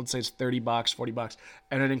is. Let's say it's $30, $40,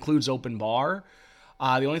 and it includes open bar.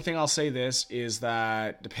 The only thing I'll say this is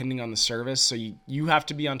that depending on the service, so you have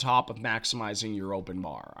to be on top of maximizing your open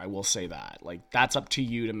bar. I will say that. Like, that's up to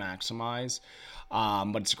you to maximize.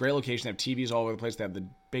 But it's a great location. They have TVs all over the place. They have the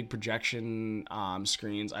big projection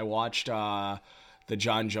screens. I watched the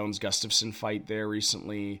John Jones-Gustafsson fight there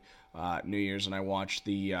recently, New Year's, and I watched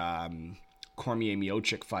the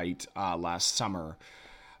Cormier-Miocic fight last summer,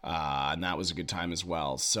 and that was a good time as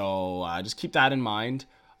well. So just keep that in mind.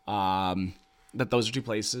 That those are two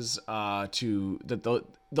places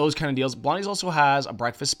those kind of deals. Blondie's also has a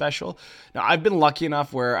breakfast special. Now, I've been lucky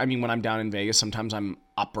enough where, when I'm down in Vegas, sometimes I'm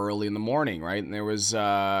up early in the morning, right? And there was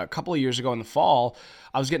a couple of years ago in the fall,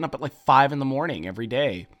 I was getting up at like 5 in the morning every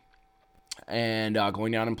day and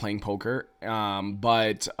going down and playing poker.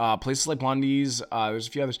 But places like Blondie's, there's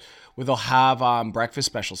a few others where they'll have breakfast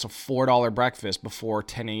specials. So $4 breakfast before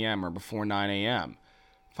 10 a.m. or before 9 a.m.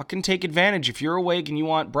 Fucking take advantage. If you're awake and you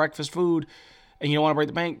want breakfast food and you don't want to break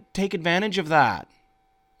the bank, take advantage of that.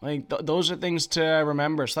 Like, those are things to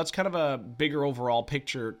remember. So that's kind of a bigger overall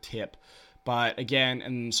picture tip. But again,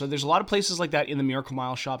 and so there's a lot of places like that in the Miracle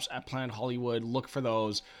Mile shops at Planet Hollywood. Look for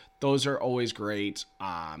those. Those are always great,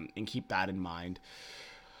 and keep that in mind.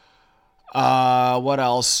 What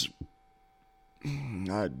else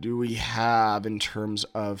do we have in terms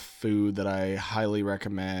of food that I highly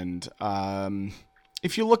recommend?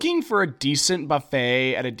 If you're looking for a decent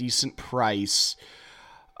buffet at a decent price,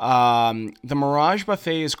 the Mirage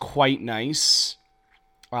Buffet is quite nice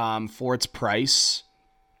for its price.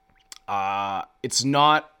 It's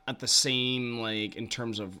not at the same, like, in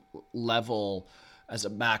terms of level as a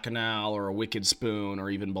Bacchanal or a Wicked Spoon or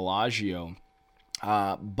even Bellagio.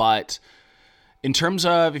 But in terms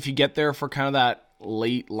of if you get there for kind of that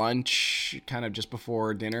late lunch, kind of just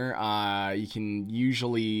before dinner, you can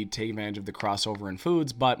usually take advantage of the crossover in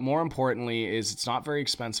foods. But more importantly is it's not very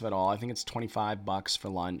expensive at all. I think it's $25 for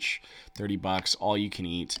lunch, $30 all you can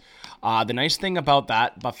eat. The nice thing about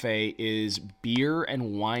that buffet is beer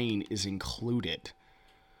and wine is included.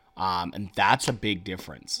 And that's a big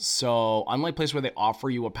difference. So unlike places where they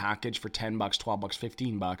offer you a package for $10, $12,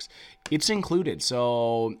 $15, it's included.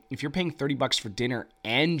 So if you're paying $30 for dinner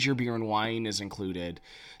and your beer and wine is included,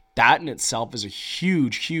 that in itself is a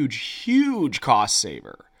huge, huge, huge cost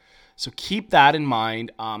saver. So keep that in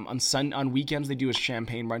mind. On weekends, they do a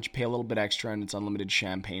champagne brunch. Pay a little bit extra, and it's unlimited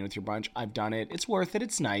champagne with your brunch. I've done it. It's worth it.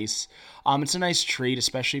 It's nice. It's a nice treat,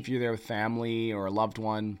 especially if you're there with family or a loved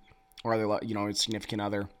one or other, a significant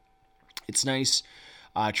other. It's nice.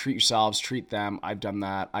 Treat yourselves, treat them. I've done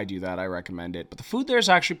that. I do that. I recommend it. But the food there is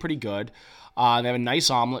actually pretty good. They have a nice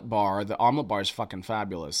omelet bar. The omelet bar is fucking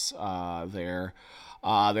fabulous there. They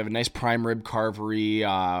have a nice prime rib carvery,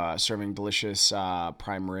 serving delicious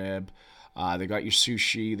prime rib. They got your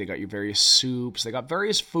sushi, they got your various soups, they got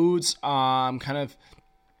various foods, kind of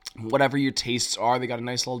whatever your tastes are. They got a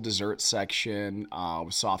nice little dessert section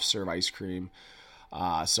with soft serve ice cream.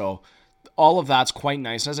 So all of that's quite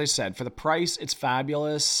nice. As I said, for the price, it's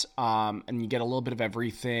fabulous, and you get a little bit of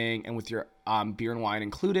everything, and with your beer and wine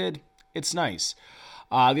included, it's nice.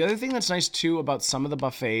 The other thing that's nice, too, about some of the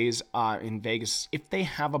buffets in Vegas, if they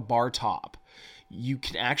have a bar top, you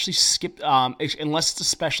can actually skip, unless it's a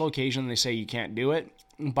special occasion, they say you can't do it,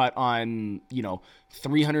 but on,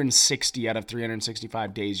 360 out of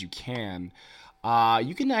 365 days, you can.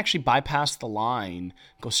 You can actually bypass the line,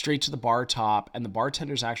 go straight to the bar top, and the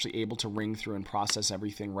bartender's actually able to ring through and process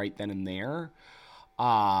everything right then and there.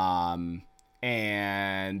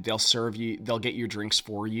 And they'll serve you, they'll get your drinks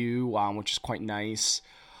for you, which is quite nice.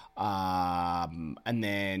 And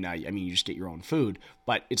then, you just get your own food,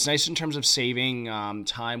 but it's nice in terms of saving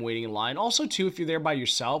time waiting in line. Also, too, if you're there by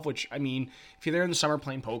yourself, which, if you're there in the summer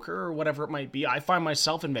playing poker or whatever it might be, I find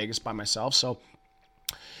myself in Vegas by myself, so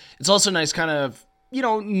it's also nice, kind of,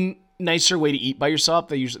 nicer way to eat by yourself.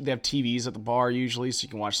 They have TVs at the bar usually, so you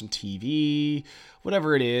can watch some TV,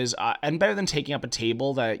 whatever it is, and better than taking up a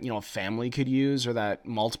table that a family could use or that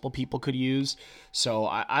multiple people could use. So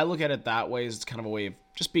I look at it that way, as it's kind of a way of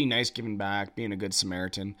just being nice, giving back, being a good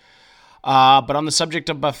Samaritan. But on the subject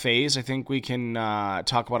of buffets, I think we can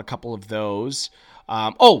talk about a couple of those.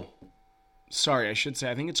 Sorry, I should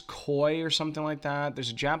say, I think it's Koi or something like that. There's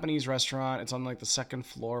a Japanese restaurant. It's on the second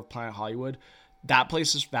floor of Planet Hollywood. That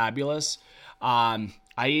place is fabulous. I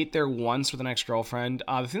ate there once with an ex-girlfriend.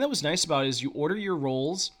 The thing that was nice about it is you order your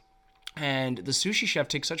rolls, and the sushi chef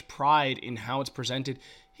takes such pride in how it's presented.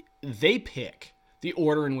 They pick the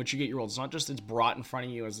order in which you get your rolls. It's not just it's brought in front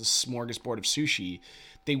of you as the smorgasbord of sushi.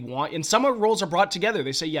 And some rolls are brought together.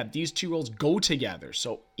 They say, yeah, these two rolls go together,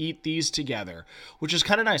 so eat these together, which is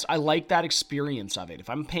kind of nice. I like that experience of it. If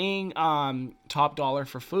I'm paying top dollar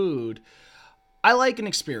for food, I like an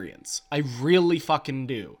experience. I really fucking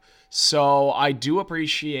do. So I do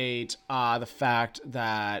appreciate the fact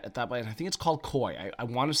that at that point, I think it's called Koi. I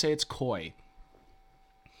want to say it's Koi.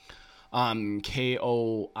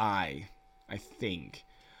 Koi, I think.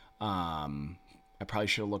 I probably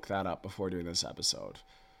should have looked that up before doing this episode.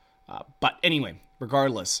 But anyway,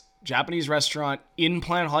 regardless, Japanese restaurant in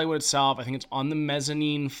Planet Hollywood itself. I think it's on the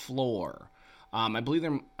mezzanine floor. I believe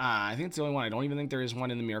I think it's the only one. I don't even think there is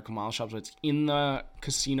one in the Miracle Mile shop, so it's in the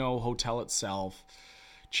casino hotel itself.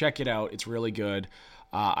 Check it out. It's really good.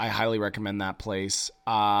 I highly recommend that place.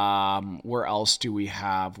 Where else do we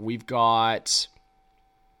have? We've got,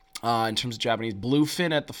 in terms of Japanese,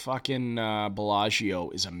 Bluefin at the fucking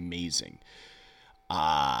Bellagio is amazing.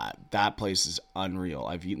 That place is unreal.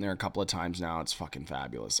 I've eaten there a couple of times now. It's fucking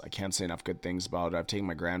fabulous. I can't say enough good things about it. I've taken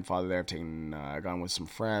my grandfather there. I've gone with some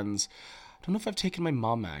friends. I don't know if I've taken my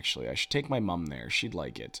mom, actually. I should take my mom there. She'd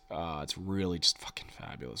like it. It's really just fucking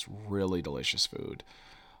fabulous. Really delicious food.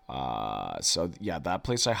 So, yeah, that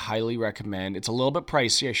place I highly recommend. It's a little bit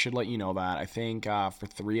pricey. I should let you know that. I think for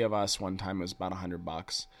 3 of us one time it was about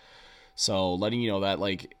 $100. So letting you know that,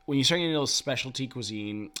 when you start getting into specialty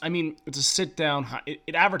cuisine, it's a sit-down,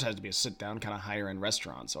 it advertised to be a sit-down kind of higher-end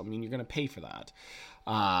restaurant. So, you're going to pay for that.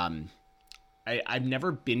 I've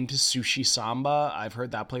never been to Sushi Samba. I've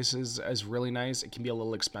heard that place is really nice. It can be a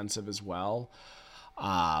little expensive as well.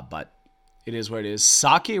 But it is what it is.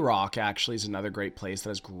 Sake Rock actually is another great place that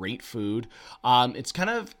has great food. It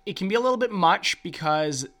can be a little bit much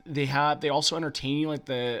because they also entertain you,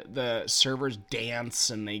 the servers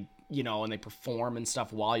dance and they perform and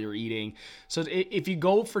stuff while you're eating. So if you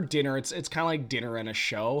go for dinner, it's kind of like dinner and a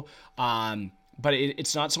show. But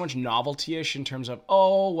it's not so much novelty-ish in terms of,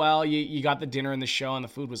 you got the dinner and the show and the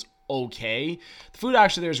food was okay. The food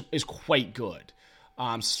actually there is quite good.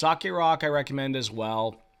 Sake Rock I recommend as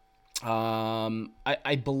well.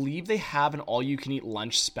 I believe they have an all-you-can-eat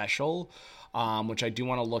lunch special, which I do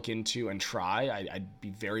want to look into and try. I'd be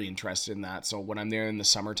very interested in that. So when I'm there in the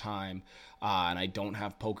summertime, and I don't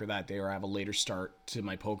have poker that day or I have a later start to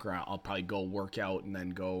my poker, I'll probably go work out and then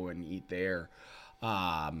go and eat there.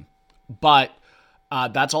 But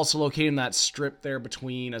that's also located in that strip there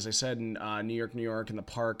between, as I said, in New York, and the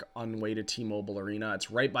park on the way to T-Mobile Arena. It's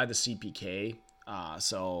right by the CPK.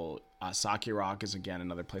 So Sake Rock is, again,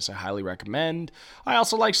 another place I highly recommend. I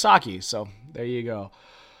also like sake, so there you go.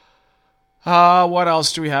 What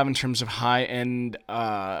else do we have in terms of high-end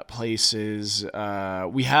places?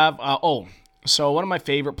 We have, so one of my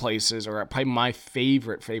favorite places, or probably my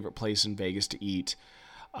favorite place in Vegas to eat,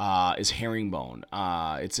 is Herringbone.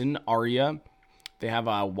 It's in Aria. They have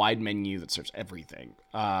a wide menu that serves everything.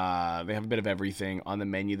 They have a bit of everything on the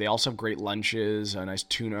menu. They also have great lunches, a nice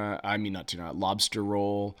lobster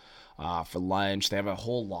roll for lunch. They have a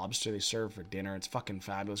whole lobster they serve for dinner. It's fucking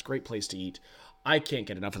fabulous. Great place to eat. I can't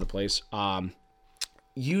get enough of the place.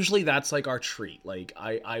 Usually that's like our treat. Like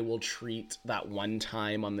I will treat that one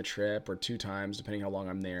time on the trip or 2 times, depending how long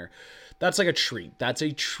I'm there. That's like a treat. That's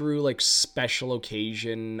a true like special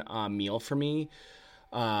occasion meal for me.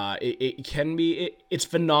 It's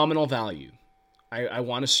phenomenal value. I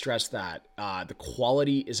want to stress that. The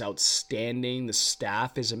quality is outstanding. The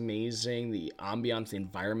staff is amazing. The ambiance, the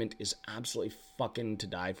environment is absolutely fucking to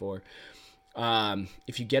die for.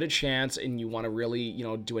 If you get a chance and you want to really,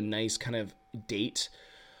 do a nice kind of date,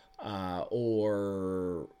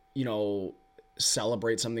 or,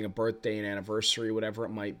 celebrate something, a birthday, an anniversary, whatever it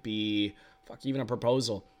might be, even a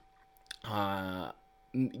proposal, see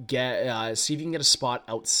if you can get a spot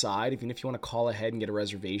outside. Even if you want to call ahead and get a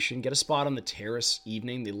reservation, get a spot on the terrace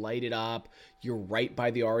evening. They light it up. You're right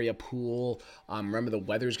by the Aria pool. Remember, the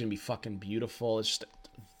weather's going to be fucking beautiful. It's just a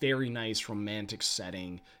very nice romantic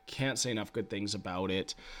setting. Can't say enough good things about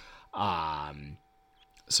it.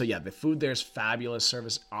 So yeah, the food there is fabulous,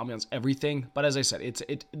 service, ambiance, everything. But as I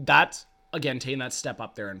said, that's again taking that step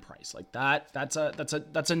up there in price. Like that's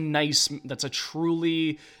a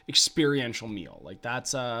truly experiential meal. Like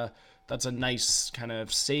that's a nice kind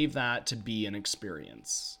of save that to be an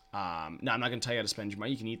experience. Now I'm not gonna tell you how to spend your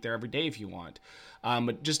money. You can eat there every day if you want.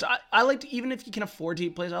 But just I like to, even if you can afford to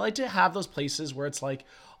eat places, I like to have those places where it's like,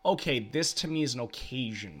 okay, this to me is an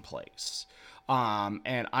occasion place.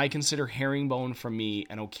 And I consider Herringbone for me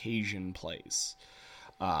an occasion place.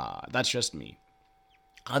 That's just me.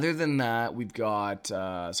 Other than that, we've got,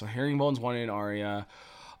 so Herringbone's one in Aria.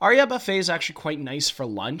 Aria Buffet is actually quite nice for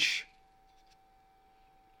lunch.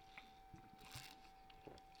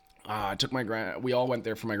 We all went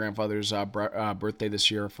there for my grandfather's birthday this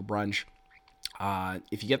year for brunch.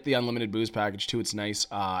 If you get the unlimited booze package too, it's nice.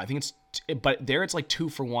 I think but there it's like 2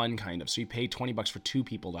 for 1 kind of. So you pay $20 for 2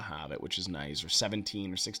 people to have it, which is nice, or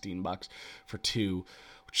 17 or $16 for 2,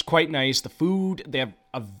 which is quite nice. The food, they have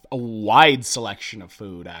a wide selection of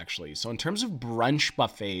food actually. So in terms of brunch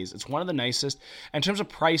buffets, it's one of the nicest. In terms of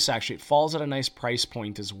price, actually, it falls at a nice price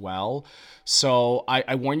point as well. So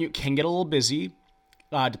I warn you, it can get a little busy,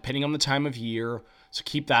 depending on the time of year. So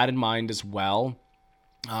keep that in mind as well.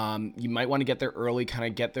 You might want to get there early, kind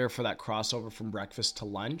of get there for that crossover from breakfast to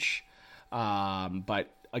lunch. But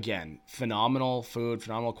again, phenomenal food,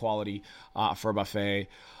 phenomenal quality for a buffet.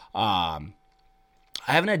 I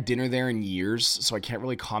haven't had dinner there in years, so I can't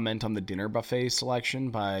really comment on the dinner buffet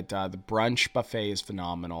selection, but the brunch buffet is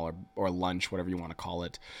phenomenal, or lunch, whatever you want to call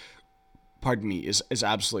it. Pardon me, is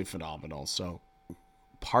absolutely phenomenal. So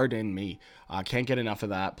pardon me. Can't get enough of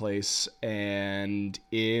that place, and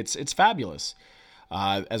it's fabulous.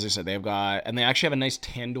 As I said, they actually have a nice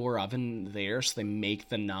tandoor oven there, so they make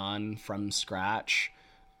the naan from scratch.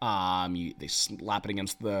 They slap it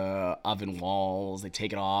against the oven walls, they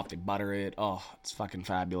take it off, they butter it. Oh, it's fucking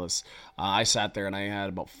fabulous. I sat there and I had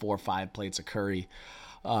about 4 or 5 plates of curry.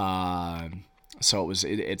 So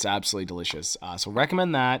it's absolutely delicious. So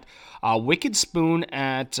recommend that. Wicked Spoon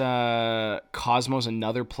at Cosmos,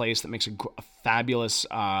 another place that makes a fabulous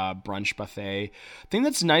brunch buffet. The thing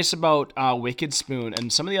that's nice about Wicked Spoon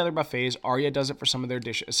and some of the other buffets, Aria does it for some of their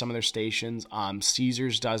dishes, some of their stations.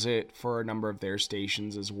 Caesars does it for a number of their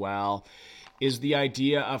stations as well. Is the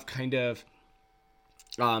idea of kind of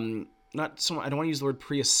not so, I don't want to use the word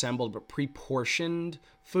pre-assembled, but pre-portioned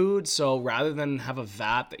food. So rather than have a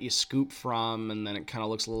vat that you scoop from and then it kind of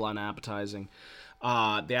looks a little unappetizing,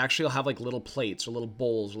 they actually will have like little plates or little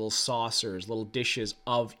bowls, little saucers, little dishes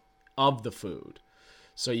of the food.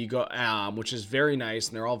 So you go, which is very nice,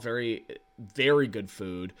 and they're all very, very good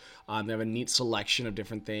food. They have a neat selection of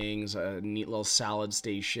different things, a neat little salad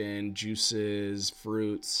station, juices,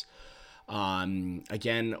 fruits.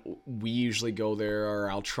 Again, we usually go there, or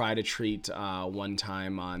I'll try to treat one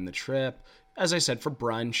time on the trip. As I said, for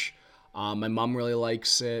brunch. My mom really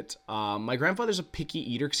likes it. My grandfather's a picky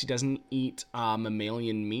eater because he doesn't eat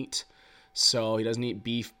mammalian meat. So he doesn't eat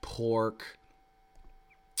beef, pork,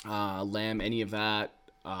 lamb, any of that.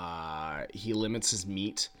 He limits his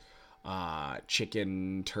meat.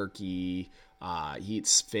 Chicken, turkey. He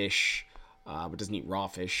eats fish, but doesn't eat raw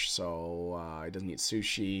fish. So he doesn't eat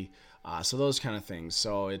sushi. So those kind of things.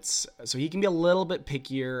 So he can be a little bit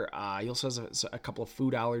pickier. He also has a couple of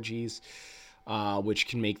food allergies, which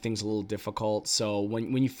can make things a little difficult. So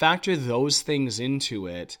when you factor those things into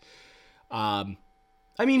it,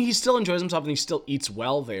 I mean, he still enjoys himself and he still eats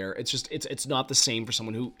well there. It's just it's not the same for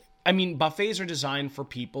someone who I mean, buffets are designed for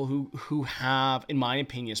people who have, in my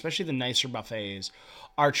opinion, especially the nicer buffets,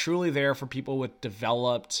 are truly there for people with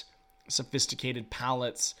developed, sophisticated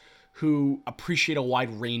palates who appreciate a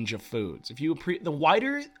wide range of foods. The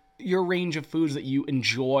wider your range of foods that you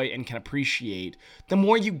enjoy and can appreciate, the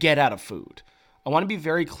more you get out of food. I want to be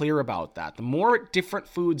very clear about that. The more different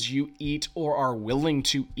foods you eat or are willing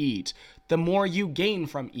to eat, the more you gain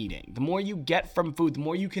from eating. The more you get from food, the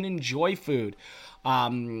more you can enjoy food.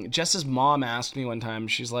 Jess's mom asked me one time,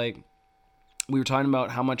 she's like, we were talking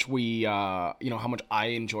about how much how much I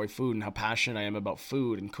enjoy food and how passionate I am about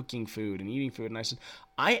food and cooking food and eating food. And I said,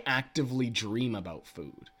 I actively dream about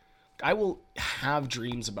food. I will have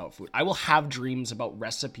dreams about food. I will have dreams about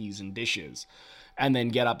recipes and dishes and then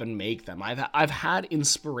get up and make them. I've had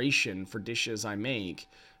inspiration for dishes I make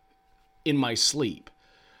in my sleep.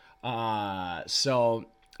 And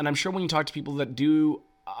I'm sure when you talk to people that do,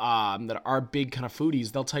 that are big kind of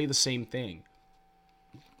foodies, they'll tell you the same thing.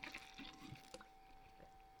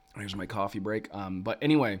 Here's my coffee break. But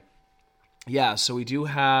anyway, yeah, so we do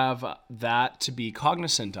have that to be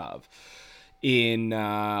cognizant of in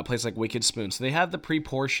a place like Wicked Spoon. So they have the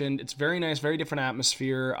pre-portioned. It's very nice, very different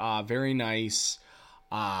atmosphere, very nice.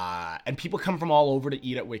 And people come from all over to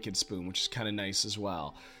eat at Wicked Spoon, which is kind of nice as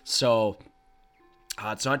well. So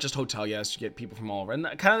it's not just hotel guests. You get people from all over. And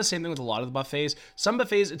kind of the same thing with a lot of the buffets. Some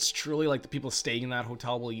buffets, it's truly like the people staying in that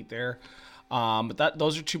hotel will eat there. But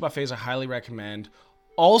those are two buffets I highly recommend.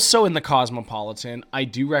 Also in the Cosmopolitan, I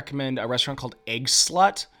do recommend a restaurant called Egg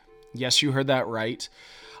Slut. Yes, you heard that right.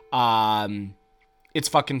 It's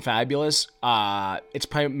fucking fabulous. It's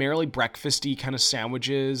primarily breakfasty kind of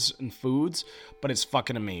sandwiches and foods, but it's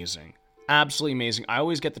fucking amazing. Absolutely amazing. I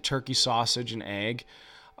always get the turkey sausage and egg.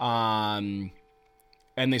 And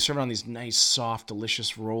they serve it on these nice, soft,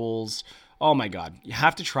 delicious rolls. Oh my God. You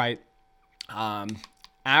have to try it.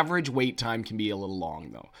 Average wait time can be a little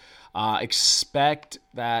long though. Expect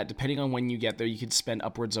that depending on when you get there, you could spend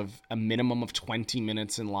upwards of a minimum of 20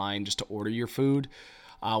 minutes in line just to order your food.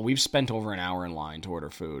 We've spent over an hour in line to order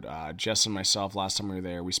food. Jess and myself, last time we were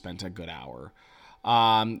there, we spent a good hour.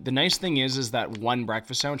 The nice thing is that one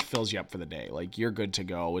breakfast sandwich fills you up for the day. Like, you're good to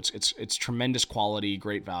go. It's tremendous quality,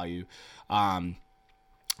 great value.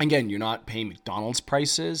 Again, you're not paying McDonald's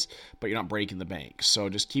prices, but you're not breaking the bank. So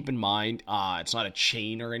just keep in mind, it's not a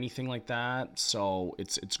chain or anything like that. So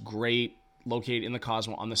it's great, located in the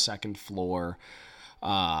Cosmo on the second floor.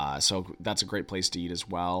 So that's a great place to eat as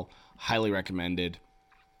well. Highly recommended.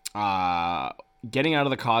 Getting out of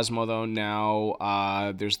the Cosmo though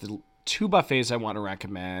now, there's the two buffets I want to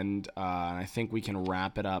recommend. And I think we can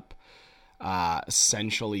wrap it up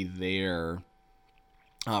essentially there.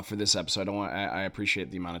 For this episode, I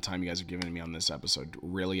appreciate the amount of time you guys have given me on this episode.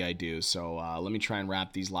 Really, I do. So let me try and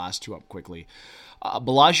wrap these last two up quickly.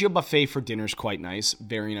 Bellagio buffet for dinner is quite nice.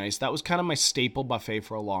 Very nice. That was kind of my staple buffet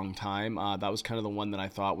for a long time. That was kind of the one that I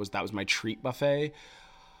thought was my treat buffet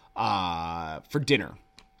for dinner.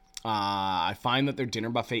 I find that their dinner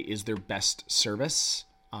buffet is their best service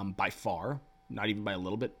by far. Not even by a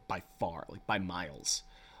little bit, by far, like by miles.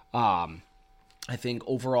 I think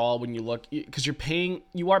overall, when you look, because you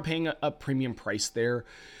are paying a premium price there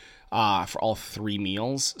for all three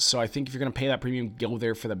meals. So I think if you're going to pay that premium, go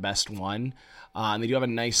there for the best one. And they do have a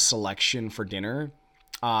nice selection for dinner.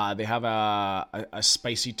 They have a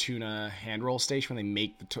spicy tuna hand roll station where they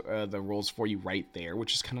make the rolls for you right there,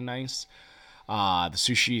 which is kind of nice. The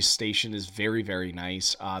sushi station is very, very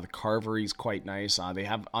nice. The carvery is quite nice. They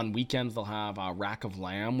have, on weekends, they'll have a rack of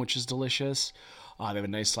lamb, which is delicious. They have a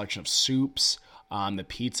nice selection of soups. The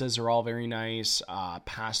pizzas are all very nice.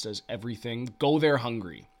 Pastas, everything. Go there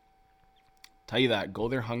hungry. Tell you that. Go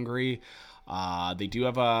there hungry. They do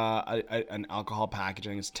have an alcohol package.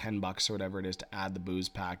 I think it's $10 or whatever it is to add the booze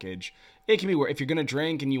package. It can be worth. If you're gonna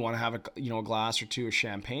drink and you want to have a glass or two of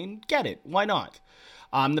champagne, get it. Why not?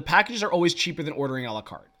 The packages are always cheaper than ordering a la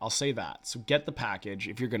carte. I'll say that. So get the package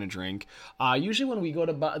if you're gonna drink. Usually when we go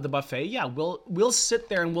to the buffet, yeah, we'll sit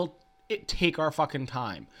there and we'll take our fucking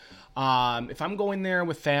time. If I'm going there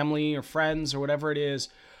with family or friends or whatever it is,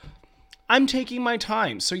 I'm taking my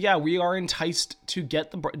time. So yeah, we are enticed to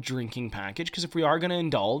get the drinking package because if we are going to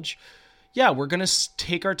indulge, yeah, we're going to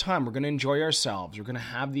take our time. We're going to enjoy ourselves. We're going to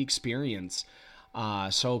have the experience.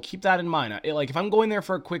 So keep that in mind. Like if I'm going there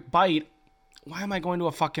for a quick bite, why am I going to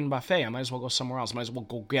a fucking buffet? I might as well go somewhere else. I might as well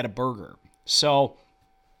go get a burger. So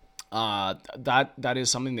that is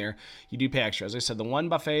something there. You do pay extra. As I said, the one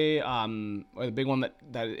buffet, or the big one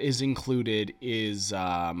that is included is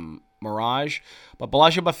Mirage. But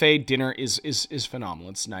Bellagio Buffet dinner is phenomenal.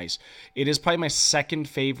 It's nice. It is probably my second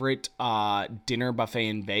favorite dinner buffet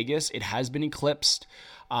in Vegas. It has been eclipsed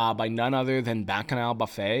by none other than Bacchanal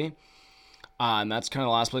Buffet. And that's kind of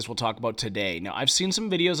the last place we'll talk about today. Now, I've seen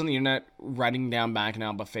some videos on the internet writing down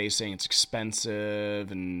Bacchanal Buffet saying it's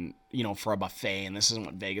expensive and, for a buffet, and this isn't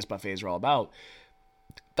what Vegas buffets are all about.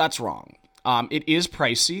 That's wrong. It is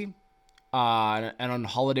pricey, and on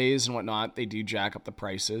holidays and whatnot, they do jack up the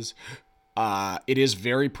prices. It is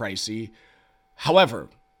very pricey. However,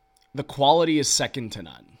 the quality is second to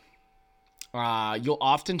none. You'll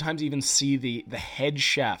oftentimes even see the head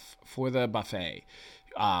chef for the buffet.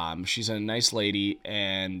 She's a nice lady,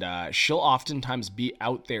 and she'll oftentimes be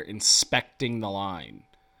out there inspecting the line,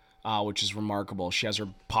 which is remarkable. She has her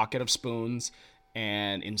pocket of spoons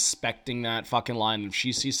and inspecting that fucking line. If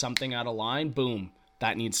she sees something out of line, boom,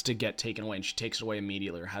 that needs to get taken away, and she takes it away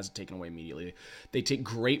immediately or has it taken away immediately. They take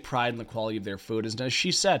great pride in the quality of their food. As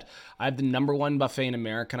she said, I have the number one buffet in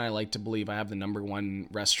America, and I like to believe I have the number one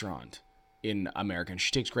restaurant in America, and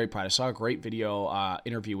she takes great pride. I saw a great video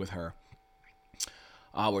interview with her.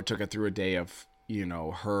 Where it took her through a day of,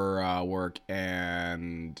 her work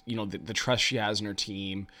and, the trust she has in her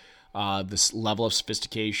team, this level of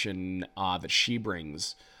sophistication that she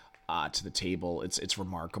brings to the table. It's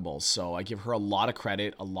remarkable. So I give her a lot of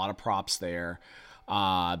credit, a lot of props there.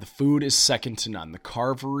 The food is second to none. The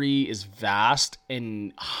carvery is vast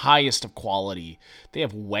and highest of quality. They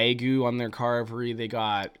have Wagyu on their carvery. They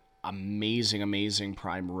got amazing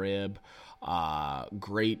prime rib,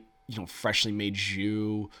 great, freshly made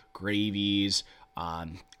jus, gravies,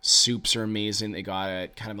 soups are amazing. They got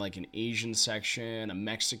it kind of like an Asian section, a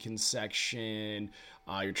Mexican section,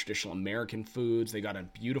 your traditional American foods. They got a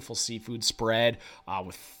beautiful seafood spread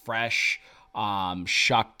with fresh,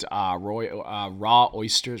 shucked raw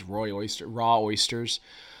oysters. We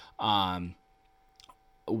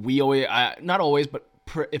always, not always, but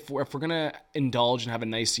if we're gonna indulge and have a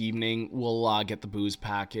nice evening, we'll get the booze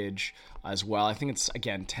package as well. I think it's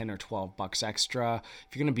again $10 or $12 extra.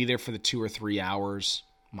 If you're gonna be there for the 2 or 3 hours,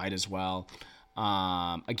 might as well.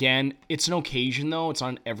 Again, it's an occasion though. It's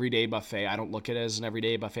on an everyday buffet. I don't look at it as an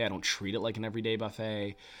everyday buffet. I don't treat it like an everyday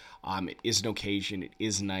buffet. It is an occasion. It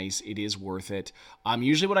is nice. It is worth it.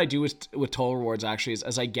 Usually what I do with Total Rewards actually is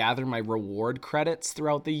as I gather my reward credits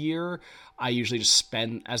throughout the year, I usually just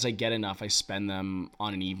spend, as I get enough, I spend them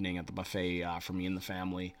on an evening at the buffet for me and the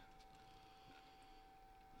family.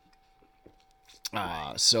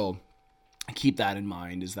 So keep that in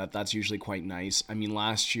mind, is that's usually quite nice. I mean,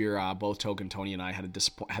 last year, both Token Tony and I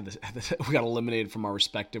we got eliminated from our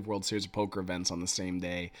respective World Series of Poker events on the same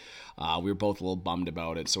day. We were both a little bummed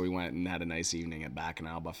about it, so we went and had a nice evening at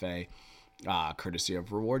Bacchanal Buffet, courtesy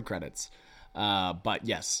of reward credits. But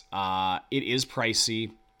yes, it is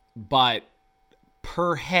pricey, but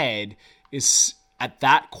per head is at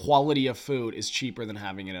that quality of food is cheaper than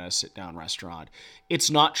having it at a sit-down restaurant.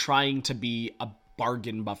 It's not trying to be a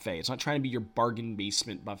bargain buffet. It's not trying to be your bargain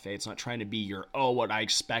basement buffet. It's not trying to be your, what I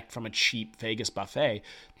expect from a cheap Vegas buffet.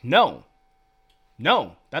 No,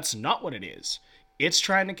 that's not what it is. It's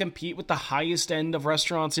trying to compete with the highest end of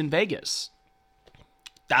restaurants in Vegas.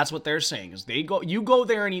 That's what they're saying, is you go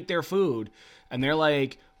there and eat their food, and they're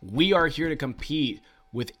like, we are here to compete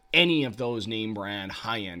with any of those name brand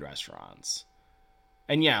high-end restaurants.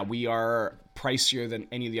 And yeah, we are pricier than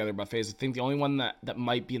any of the other buffets. I think the only one that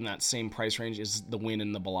might be in that same price range is the Wynn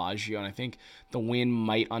and the Bellagio. And I think the Wynn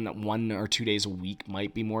might, on 1 or 2 days a week,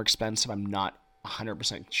 might be more expensive. I'm not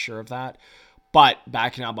 100% sure of that. But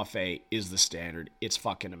Bacchanal Buffet is the standard. It's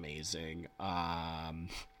fucking amazing.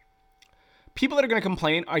 People that are going to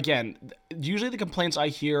complain, again, usually the complaints I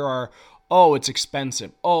hear are, oh, it's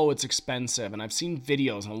expensive. And I've seen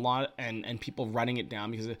videos and a lot and people running it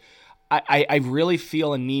down because I really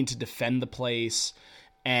feel a need to defend the place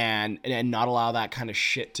and not allow that kind of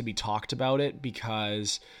shit to be talked about it,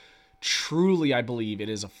 because truly I believe it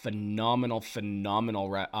is a phenomenal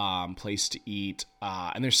place to eat,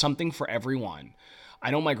 and there's something for everyone.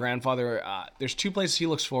 I know my grandfather, there's 2 places he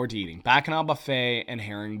looks forward to eating, Bacchanal Buffet and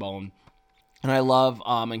Herringbone. And I love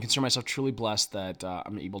and consider myself truly blessed that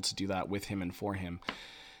I'm able to do that with him and for him.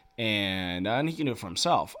 And he can do it for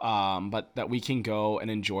himself. But that we can go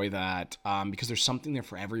and enjoy that because there's something there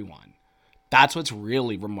for everyone. That's what's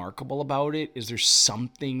really remarkable about it, is there's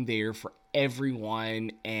something there for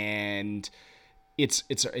everyone, and it's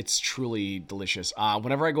truly delicious.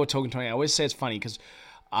 Whenever I go to Token Tony, I always say it's funny because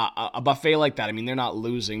a buffet like that, I mean, they're not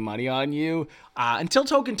losing money on you until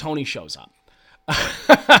Token Tony shows up.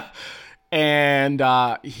 And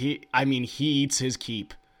he eats his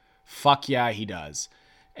keep. Fuck yeah, he does.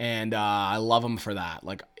 And I love him for that.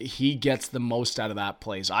 Like, he gets the most out of that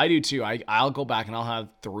place. I do too. I'll go back and I'll have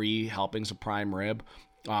 3 helpings of prime rib.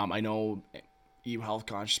 I know you health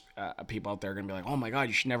conscious people out there are going to be like, oh my God,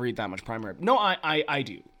 you should never eat that much prime rib. No, I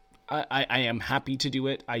do. I am happy to do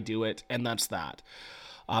it. I do it. And that's that.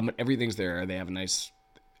 Everything's there. They have a nice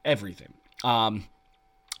everything.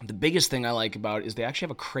 The biggest thing I like about it is they actually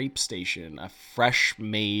have a crepe station, a fresh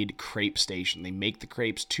made crepe station. They make the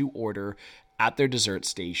crepes to order at their dessert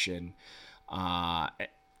station.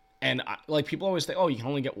 And like, people always think, oh, you can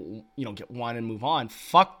only get one and move on.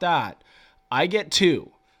 Fuck that. I get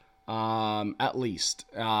 2, at least.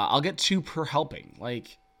 I'll get 2 per helping.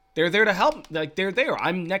 Like, they're there to help. Like, they're there.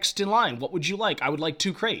 I'm next in line. What would you like? I would like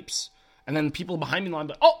 2 crepes. And then people behind me in line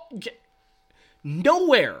be like, oh, okay.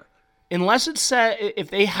 Nowhere. Unless it said,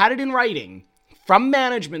 if they had it in writing from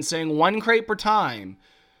management saying 1 crepe per time,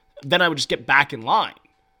 then I would just get back in line.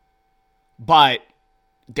 But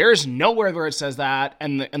there's nowhere where it says that,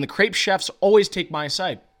 and the crepe chefs always take my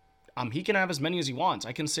side. He can have as many as he wants.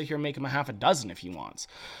 I can sit here and make him a half a dozen if he wants.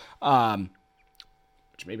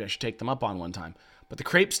 Which maybe I should take them up on one time. But the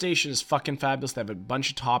crepe station is fucking fabulous. They have a bunch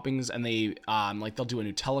of toppings, and they they'll do a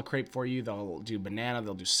Nutella crepe for you. They'll do banana.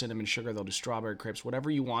 They'll do cinnamon sugar. They'll do strawberry crepes. Whatever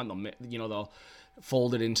you want. They'll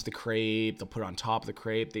fold it into the crepe. They'll put it on top of the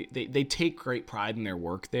crepe. They take great pride in their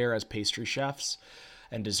work there as pastry chefs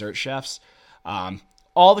and dessert chefs.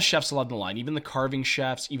 All the chefs love the line, even the carving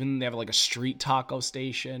chefs. Even they have like a street taco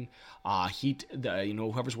station.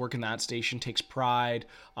 Whoever's working that station takes pride.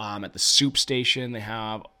 At the soup station, they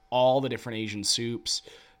have all the different Asian soups.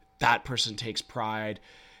 That person takes pride.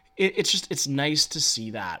 It's nice to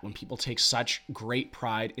see that when people take such great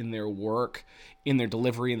pride in their work, in their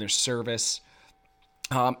delivery, in their service.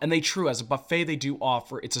 And as a buffet, they do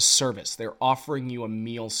offer, it's a service. They're offering you a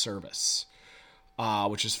meal service,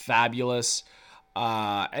 which is fabulous.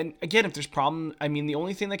 And again, if there's problem, the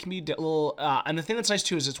only thing that can be a little, and the thing that's nice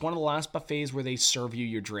too is it's one of the last buffets where they serve you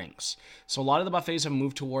your drinks. So a lot of the buffets have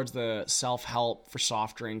moved towards the self-help for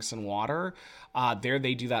soft drinks and water. There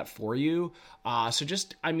they do that for you.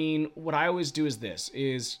 What I always do is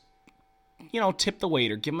tip the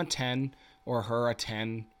waiter, give him a 10 or her a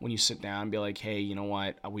 10 when you sit down and be like, hey, you know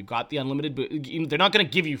what? We've got the unlimited booze. They're not going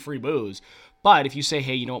to give you free booze. But if you say,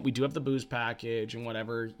 hey, you know what, we do have the booze package and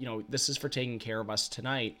whatever, this is for taking care of us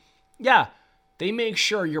tonight. Yeah, they make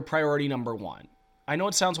sure you're priority number 1. I know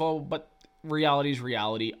it sounds horrible, but reality is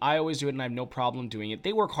reality. I always do it, and I have no problem doing it.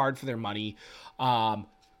 They work hard for their money. And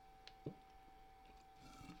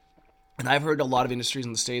I've heard a lot of industries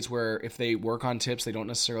in the States where if they work on tips, they don't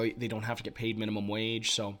have to get paid minimum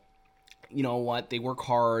wage. So, you know what, they work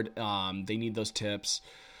hard. They need those tips.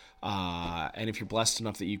 And if you're blessed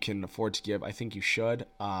enough that you can afford to give, I think you should.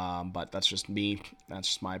 But that's just me. That's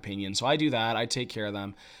just my opinion. So I do that. I take care of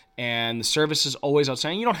them. And the service is always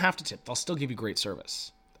outstanding. You don't have to tip. They'll still give you great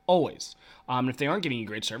service. Always. If they aren't giving you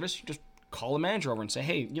great service, you just call the manager over and say,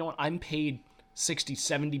 hey, you know what? I'm paid $60,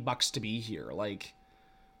 $70 to be here. Like,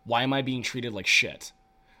 why am I being treated like shit?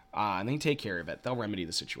 And they take care of it. They'll remedy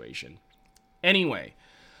the situation. Anyway.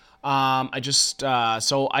 So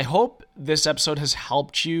I hope this episode has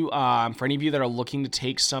helped you. For any of you that are looking to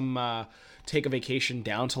take a vacation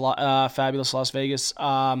down to fabulous Las Vegas,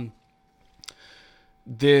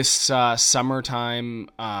 this summertime,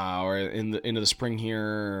 or into the spring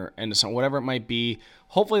here, into summer, whatever it might be.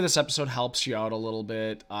 Hopefully this episode helps you out a little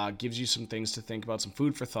bit, gives you some things to think about, some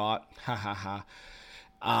food for thought. Ha ha ha.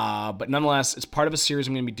 But nonetheless, it's part of a series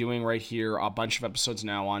I'm going to be doing right here. A bunch of episodes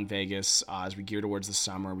now on Vegas as we gear towards the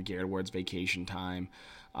summer. We gear towards vacation time.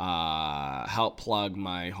 Help plug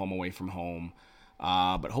my home away from home.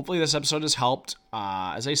 But hopefully this episode has helped.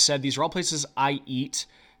 As I said, these are all places I eat,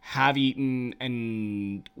 have eaten,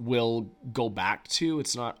 and will go back to.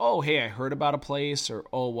 It's not, oh, hey, I heard about a place, or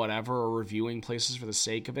oh, whatever, or reviewing places for the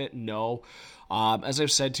sake of it. No. As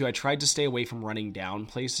I've said too, I tried to stay away from running down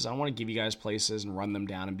places. I don't want to give you guys places and run them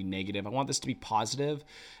down and be negative. I want this to be positive,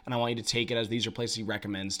 and I want you to take it as these are places he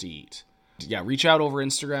recommends to eat. Yeah, reach out over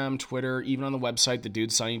Instagram, Twitter, even on the website,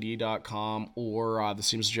 thedudesonnyd.com or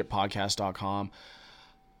theseamslegitpodcast.com.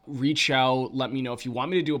 Reach out, let me know if you want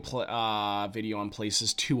me to do a video on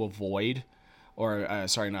places to avoid, or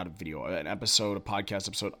not a video, an episode, a podcast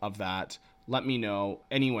episode of that. Let me know.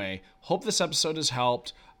 Anyway, hope this episode has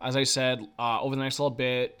helped. As I said, over the next little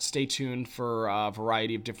bit, stay tuned for a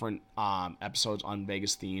variety of different episodes on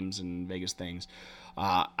Vegas themes and Vegas things.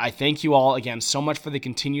 I thank you all again so much for the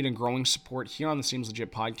continued and growing support here on the Seems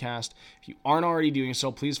Legit podcast. If you aren't already doing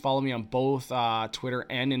so, please follow me on both Twitter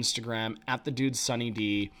and Instagram at the dude Sonny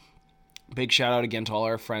D. Big shout out again to all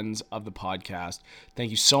our friends of the podcast. Thank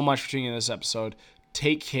you so much for tuning in this episode.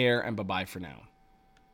 Take care and bye-bye for now.